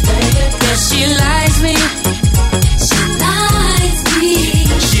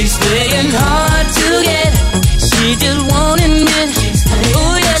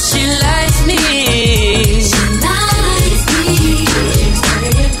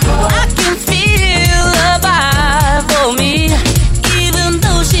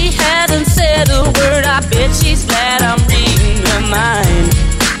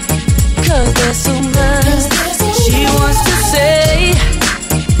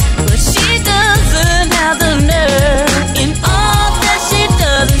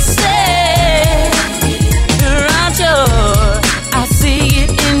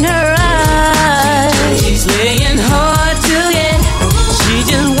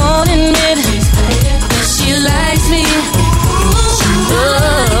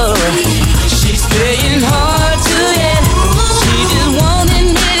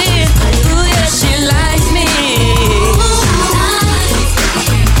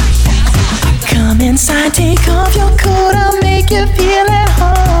 feel at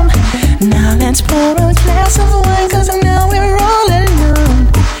home. Now let's pour a glass of wine, 'cause now we're all alone.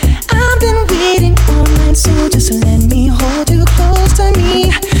 I've been waiting all night, so just let me hold you close to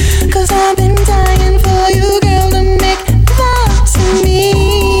me, 'cause I've been dying for you, girl, to make love to me.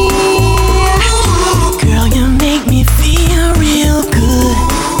 Girl, you make me feel real good.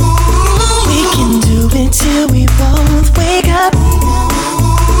 We can do it till we both wake up.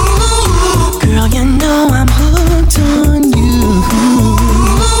 Girl, you know I'm hooked on you,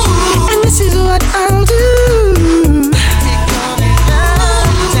 and this is what I'll do.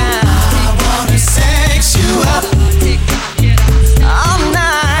 I wanna sex you up all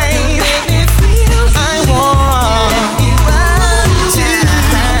night. Make me feel I want to.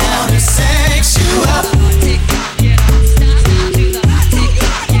 I wanna sex you up.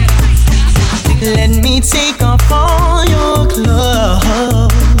 Let me take off all your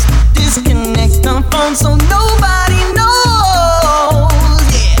clothes. Disconnect the phone so nobody knows.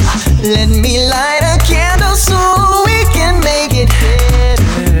 Yeah. Let me light a candle so we can make it better.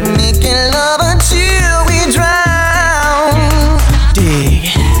 Making love until we drown. Dig.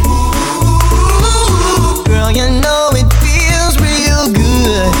 Girl, you know it feels real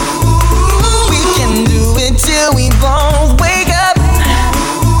good. We can do it till we both wake up.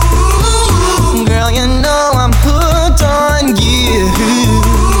 Girl, you know I'm hooked on you,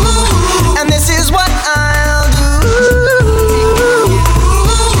 and this is what I'll do.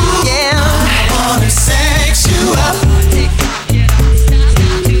 Yeah, I wanna sex you up.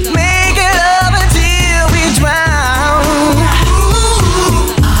 Make it love until we drown.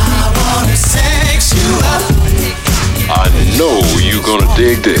 I wanna sex you up. I know you're gonna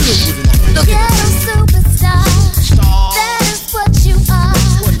dig this. You're a superstar. That is what you are.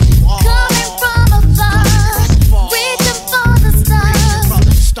 Coming from afar, reaching for the stars.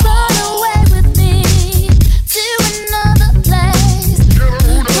 Run away with me to another place.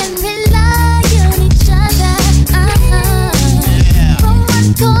 We can rely on each other. From one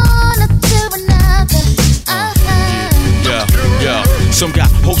corner to another. Yeah. Some got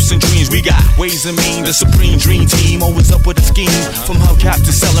hopes and dreams, we got ways and means. The supreme dream team, always up with a scheme. From hubcap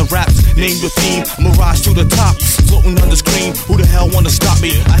to selling raps, name the theme. Mirage to the top, floating on the screen. Who the hell wanna stop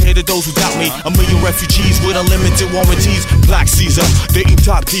me? I hated those who doubt me. A million refugees with unlimited warranties. Black Caesar, dating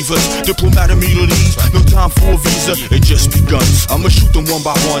top divas, diplomatic immunities. No time for a visa, it just begun. I'ma shoot them one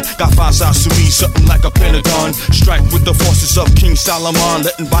by one. Got 5 sides to me, something like a pentagon. Strike with the forces of King Solomon,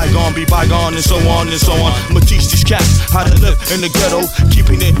 letting bygone be bygone, and so on and so on. I'ma teach these cats how to live in the ghetto,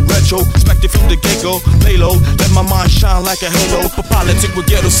 keeping it retro, expected from the get-go. Lay low, let my mind shine like a halo. For politics with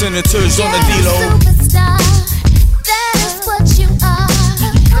ghetto senators on the D-Lo. Superstar, that is what you are.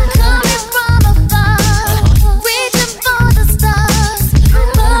 Coming from afar, reaching for the stars.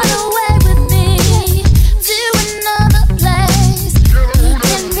 Run away with me to another place. We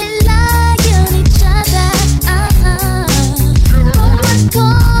can rely on each other. From one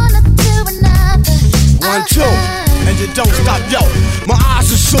corner to another. 1, 2, and you don't stop, yo. My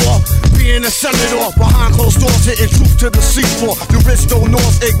eyes are sore, being a senator. Behind closed doors, hitting truth to the seafloor. The rich don't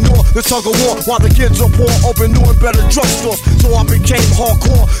north, ignore the tug of war. While the kids are poor, open new and better drugstores. So I became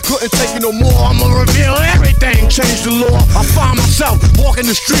hardcore, couldn't take it no more. I'ma reveal everything, change the law. I find myself walking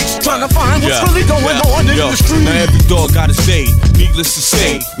the streets, trying to find what's really going on in the streets. Now every dog got his day, needless to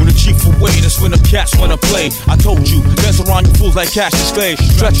say. When the chief away, that's when the cats wanna play. I told you, dance around you fools like Cassius Clay.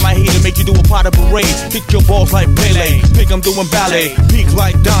 Stretch my heat and make you do a pot of parade. Kick your balls like Pele, think I'm doing ballet. Peak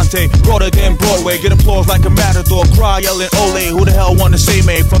like Dante, broader than Broadway. Get applause like a matador, cry yelling ole. Who the hell wanna say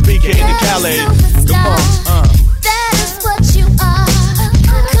me from BK to Calais? Come on, That is what you are.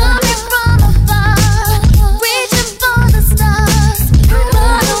 Coming from afar, reaching for the stars.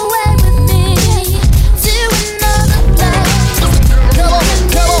 Run away with me to another place. Come on.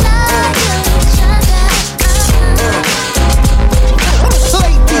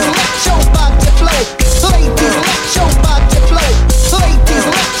 Ladies, let your body flow. Ladies, let your body flow. Ladies,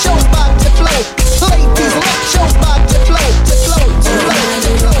 let your body flow. Ladies, let your body flow. To flow, to flow, to flow, to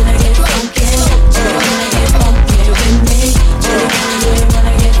flow, to flow.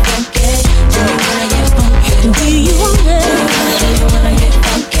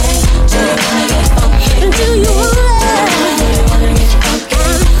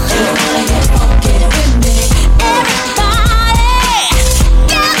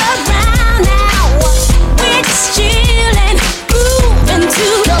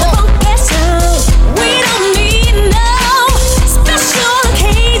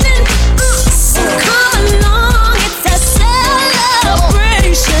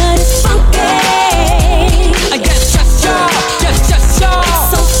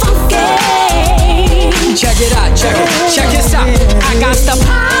 I got the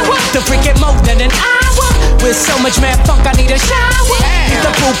power to freak it more than an hour. With so much mad funk, I need a shower.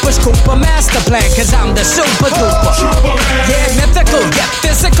 The Pooper's Cooper master plan, cause I'm the super duper. Yeah, mythical, yeah,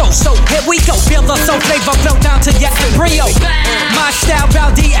 physical. So here we go, feel the soul flavor flow down to your embryo. My style,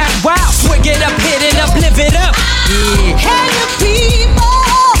 rowdy and wild. Swing it up, hit it up, live it up. Yeah. Hey, you people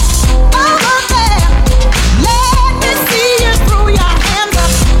over there, let me see you throw your hands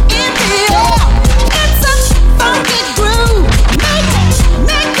up in the air. It's a funky groove,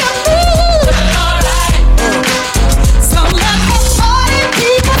 make it move. So let the party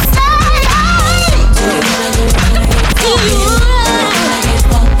people say,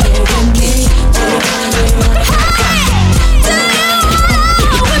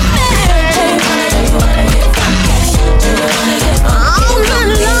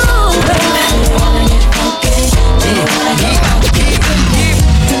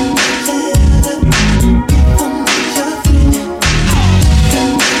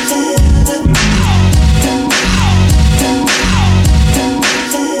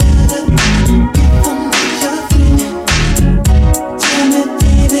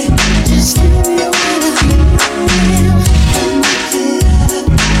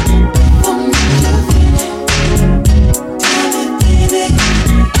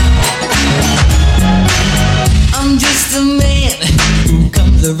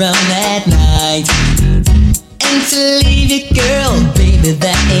 around at night. And to leave you, girl, baby,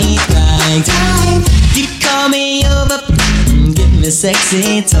 that ain't right. You call me over, give me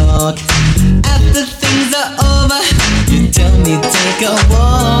sexy talk. After things are over, you tell me take a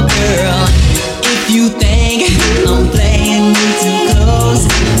walk, girl. If you think I'm playing you too close,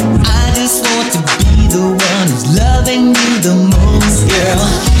 I just want to be the one who's loving you the most, girl.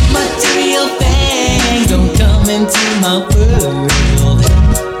 Material things don't come into my world.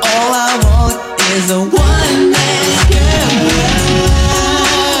 All I want is a one-man girl.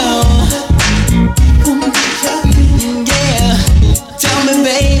 Yeah, tell me,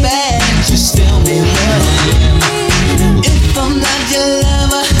 baby, just tell me what I am. If I'm not your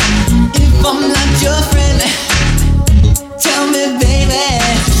lover, if I'm not your friend, tell me, baby,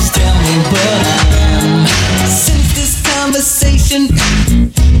 just tell me what I am. Since this conversation,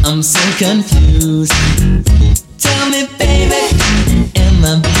 I'm so confused. Tell me, baby, am I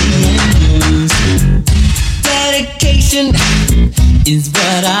being used? Dedication is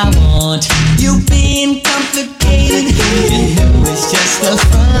what I want. You being complicated, you know it's just a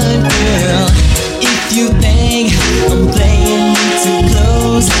front, girl. If you think I'm playing you too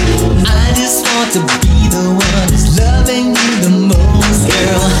close, I just want to be the one who's loving you the most,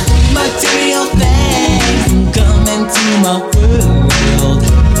 girl. Material things come into my world.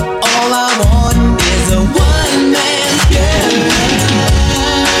 All I want is a one-man girl.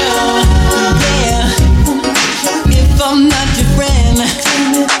 Yeah. If I'm not your friend,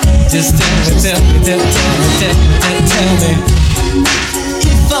 just tell me.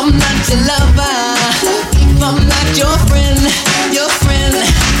 If I'm not your lover, if I'm not your friend,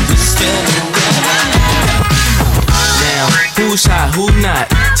 just tell me. Now, who's hot, who not?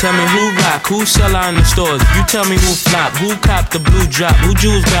 Tell me who rock, who sell out in the stores. You tell me who flop, who cop the blue drop, who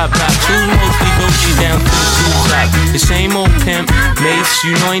jewels got blocks, who's mostly Gucci down to the blue drop. The same old pimp, Mace,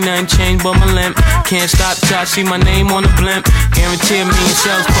 you know ain't nothing changed but my limp. Can't stop till I see my name on the blimp. Guarantee me and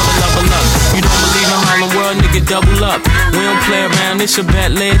sales for the level up. You don't believe in Harlem World, nigga, double up. We don't play around, it's a bet,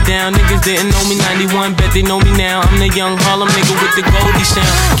 lay it down. Niggas didn't know me 91, bet they know me now. I'm the young Harlem nigga with the Goldie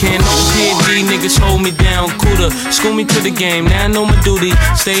sound. Can't no PD, niggas hold me down. Cooler, school me to the game, now I know my duty.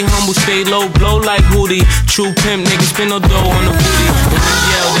 Stay humble, stay low, blow like Hootie. True pimp, niggas spin no dough on the booty. When you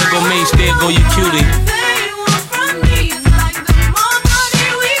yell, there go Mace, there go your cutie.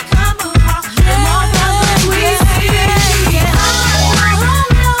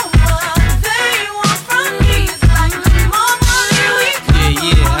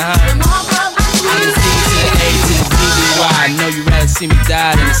 See me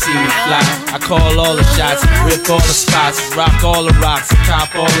die than to see me fly. I call all the shots, rip all the spots, rock all the rocks,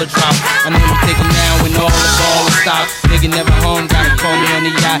 cop all the drops. I know you thinking now when all the ball is stopped. Nigga never home, gotta call me on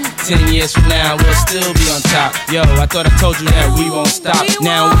the yacht. 10 years from now, we'll still be on top. Yo, I thought I told you that we won't stop.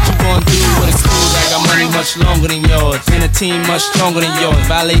 Now what you gonna do with a crew that got money much longer than yours, and a team much stronger than yours?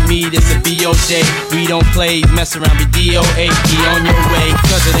 Violate me, this a BOJ. We don't play, mess around, be DOA. Be on your way,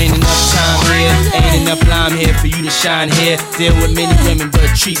 cause it ain't enough time here. Ain't enough lime here for you to shine here. Deal with many women, but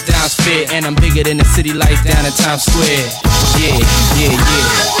treat down's fair. And I'm bigger than the city lights down in Times Square. Yeah, yeah,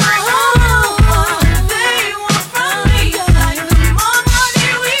 yeah.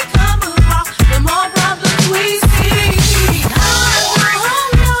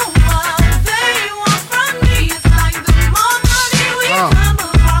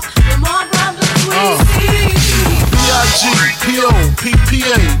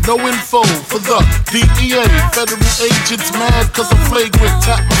 no info for the DEA. Federal agents mad cause I'm flagrant.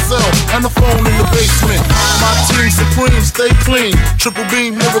 Tap myself and the phone in the basement. My team supreme, stay clean. Triple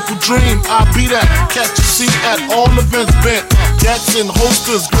beam, miracle dream. I be that. Catch a seat at all events bent. Gats in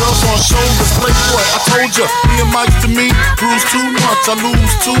holsters, girls on shoulders. Playboy, I told ya, me and Mike to me, bruise too much, I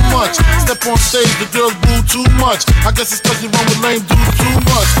lose too much. Step on stage, the girls boo too much. I guess it's cause you run with lame dudes too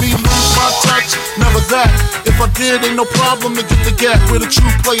much. Me lose my touch, never that. If I did, ain't no problem to get the gap where the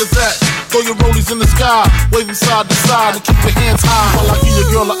true players at. Throw your rollies in the sky, waving side to side, and keep your hands high while I give your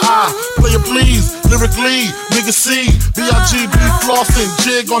girl an eye. Player please, lyrically, nigga C, B.I.G.B. flossing,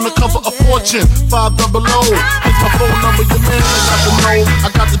 jig on the cover of Fortune, 500. Here's my phone number, your man, I got the know, I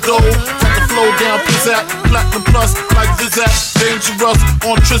got the dough, got the flow down, pizzazz, platinum plus, like Zizak, dangerous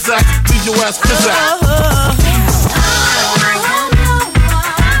on Trizak, leave your ass pizzazz.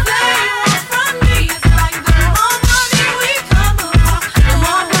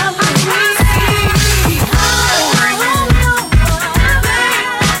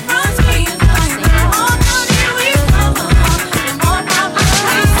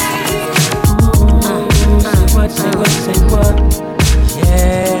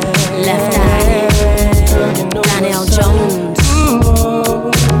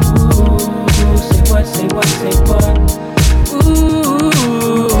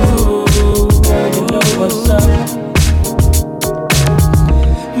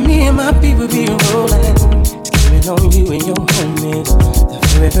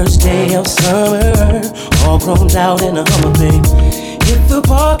 Out in a Hummer, babe. Hit the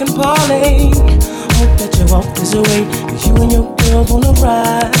park and parlay. Hope that you walk this away, cause you and your girl wanna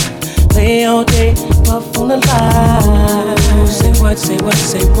ride. Play all day, puff on the line. Say what, say what,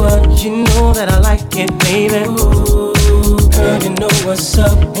 say what. You know that I like it, baby. Ooh, girl, you know what's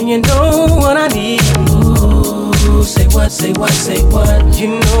up, and you know what I need. Ooh, say what, say what, say what. You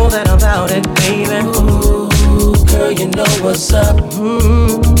know that I'm about it, baby. Ooh, girl, you know what's up.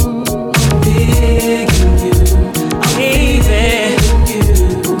 I'm digging you. Baby, and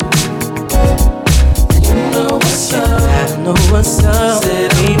you know what's up. I know what's up,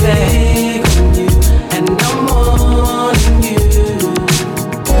 said baby. And I'm wanting you.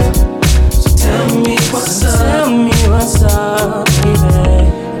 So tell me what's up. Tell me what's up,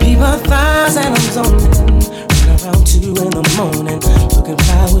 baby. Be my thighs and I'm zoning. Run around 2 in the morning, looking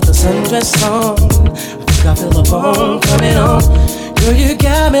fly with a sundress on. I think I feel a bone coming on. Girl, you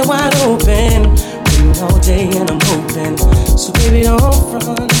got me wide open. All day and I'm hoping. So baby, don't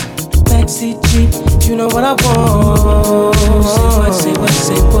run. Backseat Jeep, you know what I want. Say what, say what,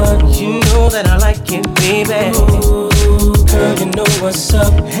 say what. You know that I like it, baby. Ooh, girl, you know what's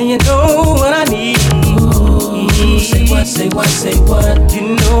up, and you know what I need. Ooh, say what, say what, say what.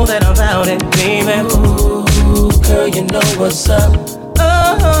 You know that I'm about it, baby. Ooh, girl, you know what's up.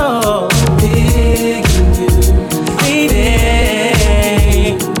 Oh, I'm digging you, baby.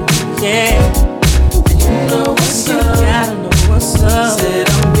 Yeah. Know what's up, gotta know what's up. Said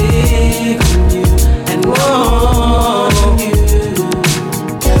I'm big on you and on you.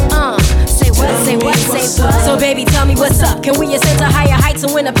 Say what, say what. So baby, tell me what's up. Can we ascend to higher heights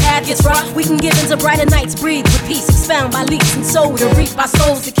and when the path gets rough, we can give into brighter nights, breathe with peace, expound by leaps and soul to reap our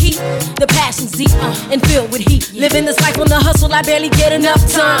souls to keep the passions deep and filled with heat. Living this life on the hustle, I barely get enough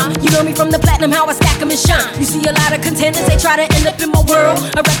time. You know me from the platinum, how I stack them and shine. You see a lot of contenders, they try to end up in my world.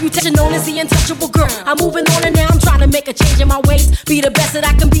 A reputation known as the untouchable girl. I'm moving on and now I'm trying to make a change in my ways. Be the best that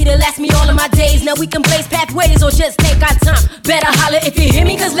I can be to last me all of my days. Now we can blaze pathways or just take our time. Better holler if you hear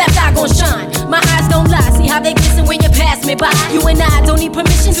me, cause left eye gon' shine. My eyes don't lie, see how they glisten when you pass me by. You and I don't need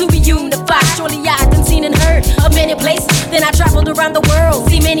permission to be unified. Surely I done seen and heard of many places. Then I traveled around the world,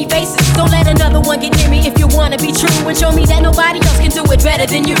 see many faces. Don't let another one get near me if you wanna be true, and show me that nobody else can do it better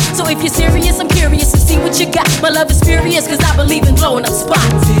than you. So if you're serious, I'm curious to see what you got. My love is furious, cause I believe in blowing up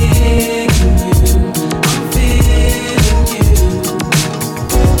spots.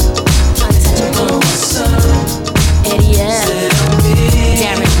 Untouchable. Eddie F.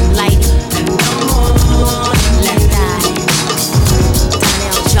 Darren Lighty. Left Eye.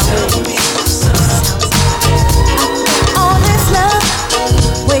 Donnell Jones. All this love,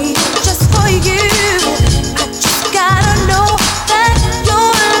 wait, just for you. I just gotta know that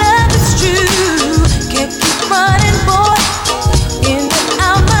your love is true. Can't keep running, boy, in and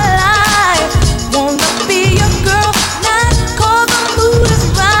out my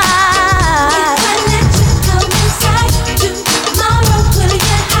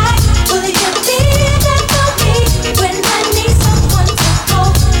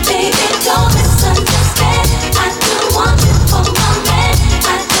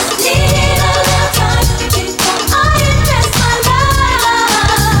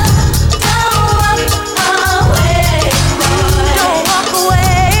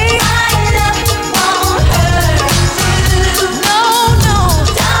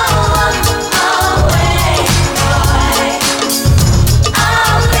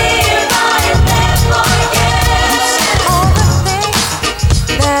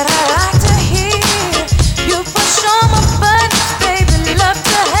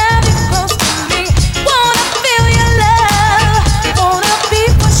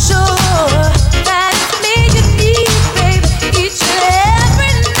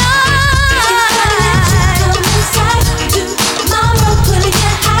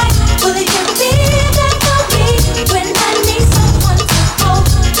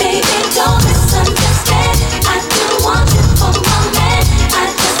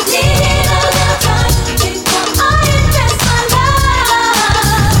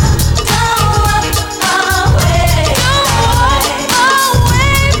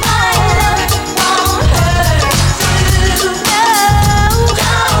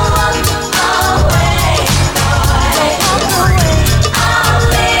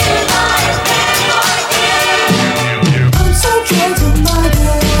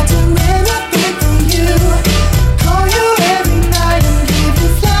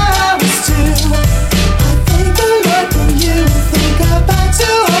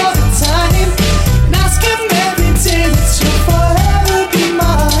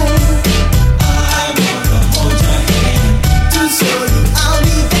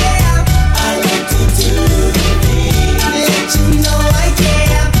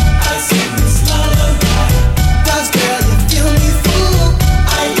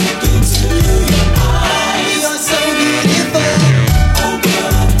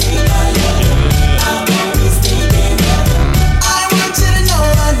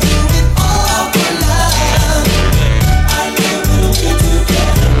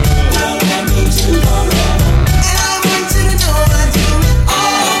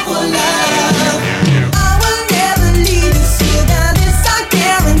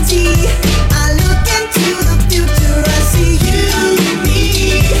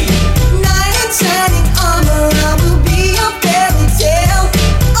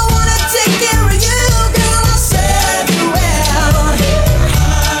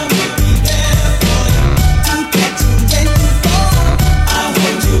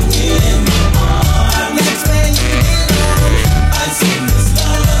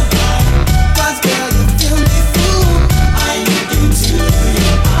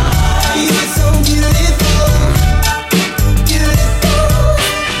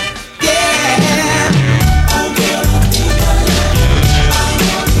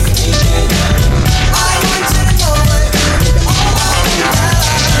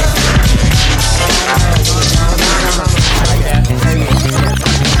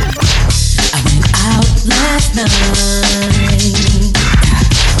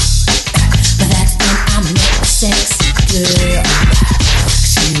sexy girl.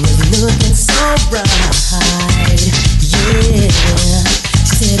 She was looking so bright, yeah.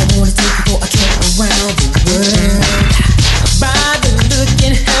 She said, I wanna take you for a trip around the world. By the look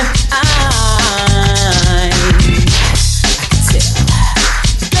in her eyes, I could tell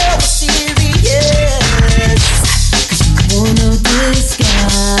the girl was serious. 'Cause you wanna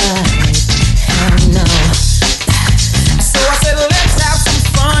disguise, hell no. So I said, let's have some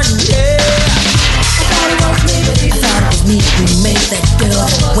fun, yeah. I thought it was me, we made that girl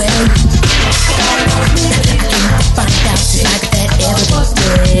away. Find out she like that every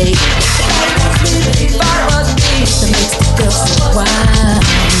day. Thought it was me that makes the girl so wild.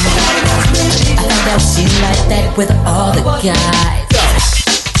 I found out she like that with all the guys.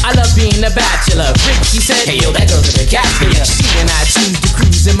 I love being a bachelor. Ricky said, hey yo, that girl's in the casket. She and I choose to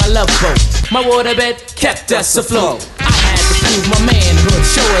cruise in my love boat. My waterbed kept us afloat. I had to prove my manhood,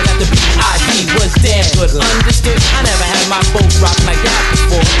 show her that the B.I.D. was damn good. Understood, I never had my boat rock like that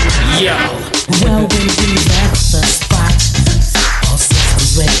before. Yo. Well, when we left the spot, all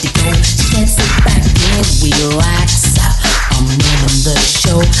sisters ready to go. She said, sit back and relax. I'm running the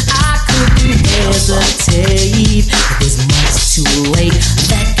show. I couldn't hesitate. It was much too late.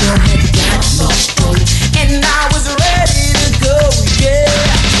 That girl had got me straight, and I was ready to go. Yeah.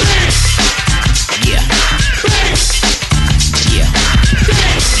 Yeah. Yeah.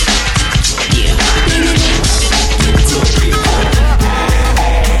 Yeah.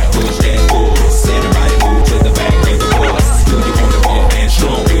 Push that force. Everybody move to the back of the bus. Do you want to walk and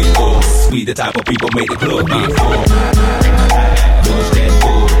strong with us? We the type of people make the club get full. Push that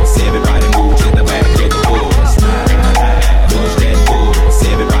force. Everybody move to the back of the bus. Push that force.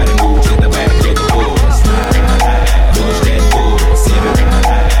 Everybody move to the back of the bus. Push that force.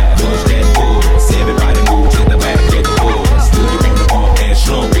 Push that force. Everybody move to the back of the bus. Do you want to walk and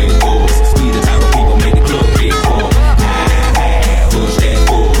strong with us? We the type of people make the club get full. Push that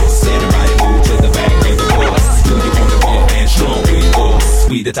force. Everybody move to the back of the bus. Do you want to walk and strong with us?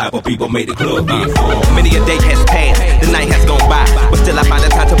 We the type of people make the club get full. Many a day has passed, the night has gone by, but still I find the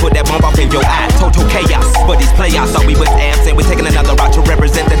time to put that bomb off in your eye. Total chaos for these playoffs, so we was absent. We're taking another route to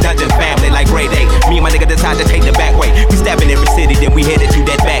represent the Dungeon family like grade A. Me and my nigga decide to take the back way. We stabbing every city, then we headed to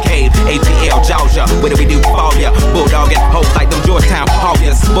that back cave. ATL, Georgia, what do we do for ya? Bulldogging hoes like them Georgetown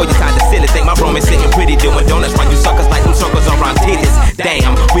Hawkers. Boy, you sound silly, think my room is sitting pretty, doing donuts while you suckers like them circles around titties.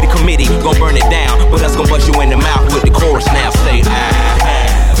 Damn, we the committee, gon' burn it down, but us gon' bust you in the mouth with the chorus now. Say,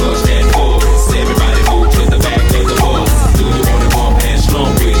 push that force. Everybody move to the back of the bus. Do you wanna walk and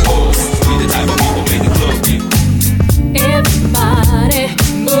strong with us? We the type of people make the club get. Everybody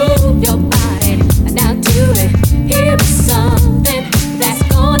move your body. Now do it. Here's something that's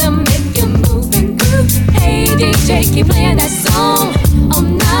gonna make you move and groove. Hey DJ, keep playing that song all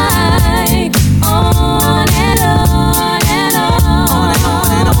night. On and on and on. On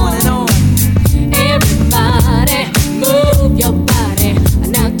and on and on. Everybody move your body.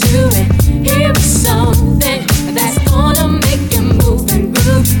 Now do it. Here's something that's gonna make you move and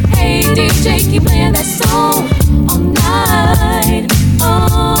groove. Hey DJ, keep playing that song all night.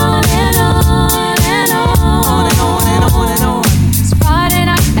 On and on and on. On and on and on. It's Friday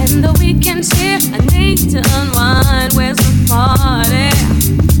night and the weekend's here. I need to unwind. Where's the party?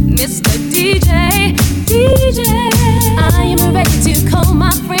 Mr. DJ, DJ. I am ready to call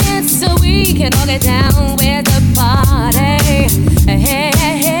my friends so we can all get down. Where's the party? Hey,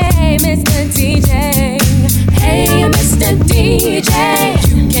 hey, hey, Mr. DJ. Hey, Mr. DJ.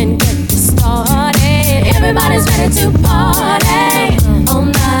 You can get this started. Everybody's ready to party. All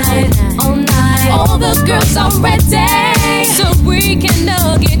night, all night. All the girls are ready, so we can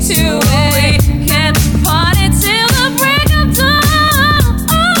all get to it. Can party till the break of dawn.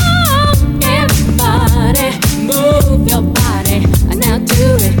 Everybody, move your body. Now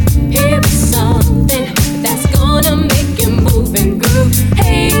do it. Here's something that's gonna make you move and groove.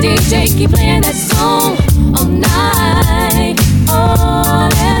 Hey DJ, keep playing that song all night.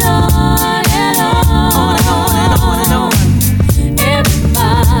 On and on and on. On and on and on.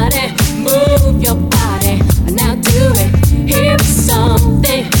 Everybody, move your body. Now do it. Here's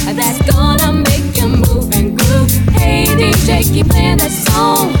something that's gonna make you move and groove. Hey DJ, keep playing that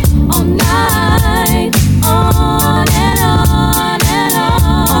song all night. On and on and on.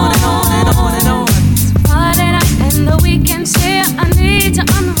 On and on and on and on. It's Friday night and the weekend's here. I need to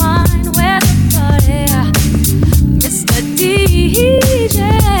unwind. Where's the party? Mr. DJ.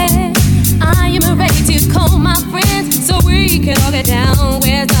 I am ready to call my friends so we can all get down.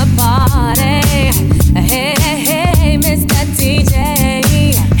 Where's the party? Hey, hey, hey, Mr. DJ.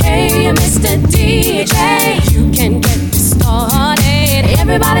 Hey, Mr. DJ. You can get this started.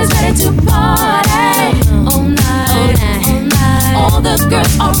 Everybody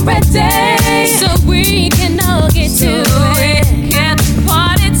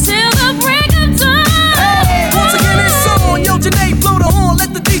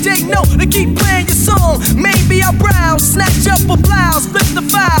song. Maybe I'll browse, snatch up a blouse, flip the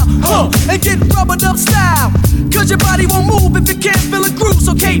file, and get rubbered up style. Cause your body won't move if you can't feel a groove.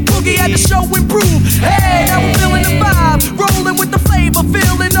 So Kate Boogie had the show improve. Hey, now we're feeling the vibe, rolling with the flavor,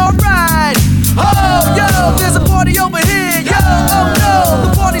 feeling alright. Oh, yo, there's a party over here. Yo, oh no,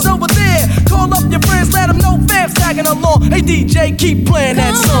 the party's over there. Call up your friends, let them know fam's tagging along. Hey DJ, keep playing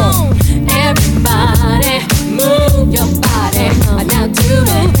that song. Everybody, move your body. Now do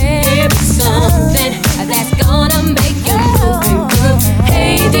it. Give me something that's gonna make you move and groove.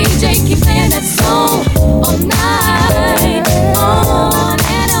 Hey DJ, keep playing that song all night, on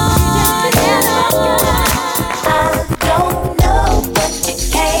and on and on. I don't know what you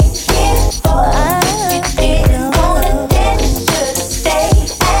came here for. You didn't wanna dance, you should've stayed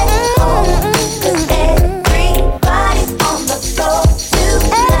at home. 'Cause everybody's on the floor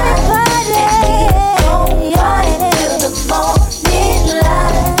tonight. Don't party till the morning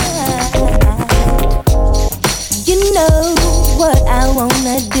light. You know what I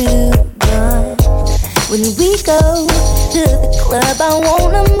wanna do, boy. When we go to the club, I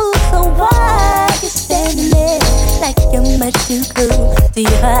wanna move. So why you standing there like you're much too cool? Do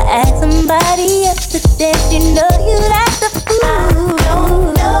you ask somebody else to dance? You know you'd act the fool. I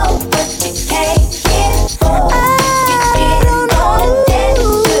don't know what you came here for. You didn't wanna dance,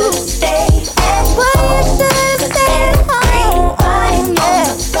 you should've stayed at home. 'Cause everybody's on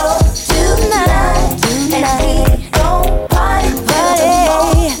the floor tonight. And we don't party till the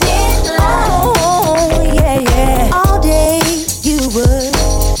morning light. Oh, yeah, yeah. All day you were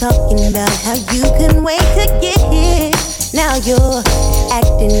talking about how you couldn't wait to get here. Now you're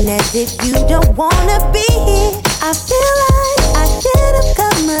acting as if you don't wanna be here. I feel like I should have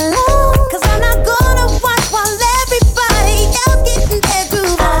come along. 'Cause I'm not gonna watch while everybody else getting their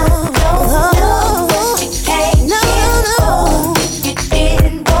groove on. No. If you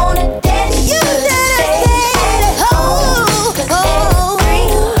didn't wanna dance, you should've stayed at home. 'Cause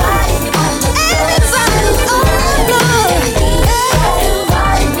everybody's on the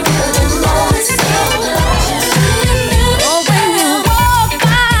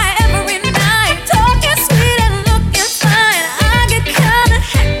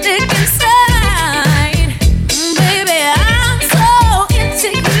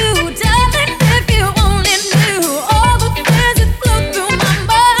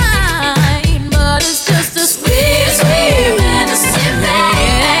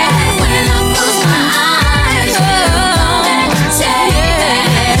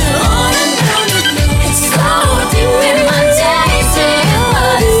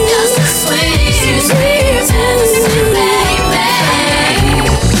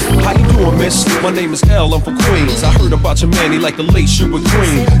My name is L, I'm from Queens. I heard about your man, he like the late sugar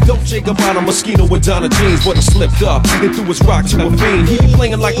green. Dolce Gabbana Moschino with Donna jeans, but he slipped up and threw his rock to a fiend. He be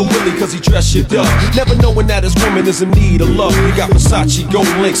playing like a Willie cause he dressed shit up, never knowing that his woman is in need of love. You got Versace, gold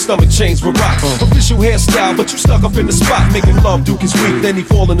link, stomach chains for rocks. Official hairstyle, but you stuck up in the spot. Making love, Duke is weak, then he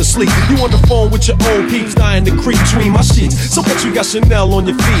falling asleep. You on the phone with your old peeps, dying to creep between my sheets. So what you got Chanel on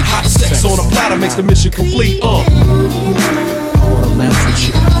your feet? Hot sex on a platter makes the mission complete. I wanna laugh with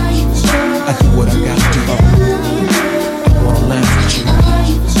you. I do what I gotta do. I wanna laugh with you.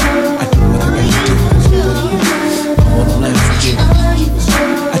 I do what I gotta do. I wanna laugh with you.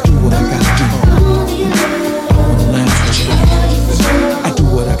 I do what I gotta do. I wanna laugh with you. I do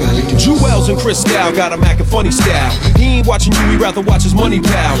what I gotta do. Jewels and Cristal got him acting funny style. He ain't watching you, he rather watch his money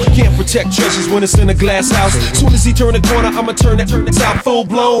pal. Can't protect treasures when it's in a glass house. Soon as he turn the corner, I'ma turn that out full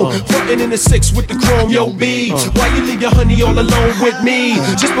blown. Frontin' in the 6 with the chrome, yo B. Why you leave your honey all alone with me?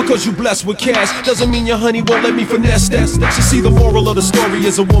 Just because you blessed with cash doesn't mean your honey won't let me finesse that. You see, the moral of the story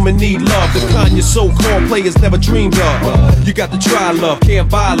is a woman need love, the kind your so-called players never dreamed of. You got to try love, can't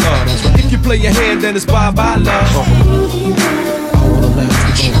buy love. If you play your hand, then it's bye-bye love. I wanna laugh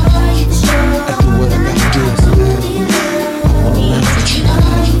with you. I do what I gotta do. I wanna laugh with you.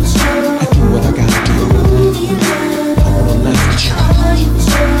 I do what I gotta do. I wanna laugh with you.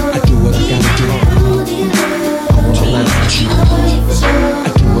 I do what I gotta do. I wanna laugh with you. I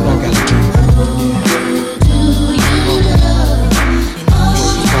do what I gotta do.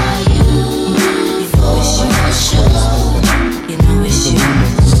 You know it's you.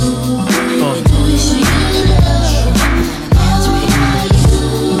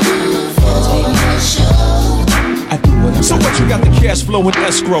 flow in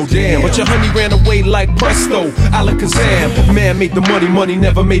escrow, damn. But your honey ran away like presto, alakazam. Man made the money, money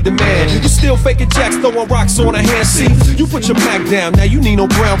never made the man. You still faking jacks, throwing rocks on a hand seat. You put your Mac down, now you need no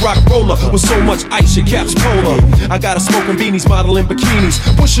brown rock roller. With so much ice, your cap's polar. I got a smoking beanies, modeling bikinis.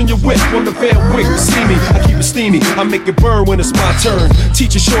 Pushing your whip on the Van Wick to see me. I keep it steamy, I make it burn when it's my turn.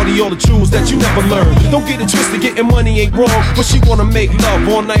 Teach a shorty all the jewels that you never learned. Don't get it twisted, getting money ain't wrong. But she wanna make love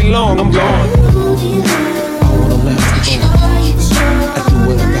all night long, I'm gone. I wanna laugh with you. I do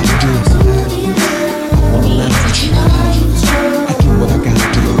what I gotta do. I wanna laugh with you. I do what I gotta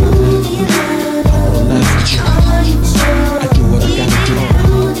do. I wanna laugh with you. I do what I gotta do.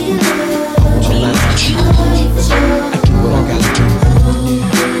 I wanna laugh with you. I do what I gotta do.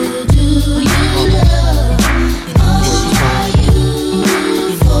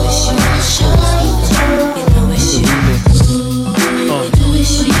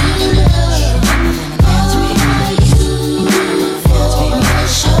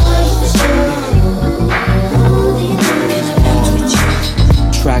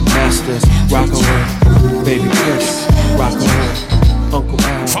 Track masters, rock on, baby Chris, rock on, Uncle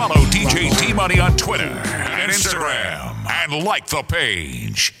Al. Follow DJ D-Money on Twitter and Instagram. And like the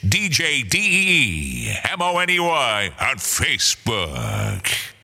page, DJ DEE MONEY on Facebook.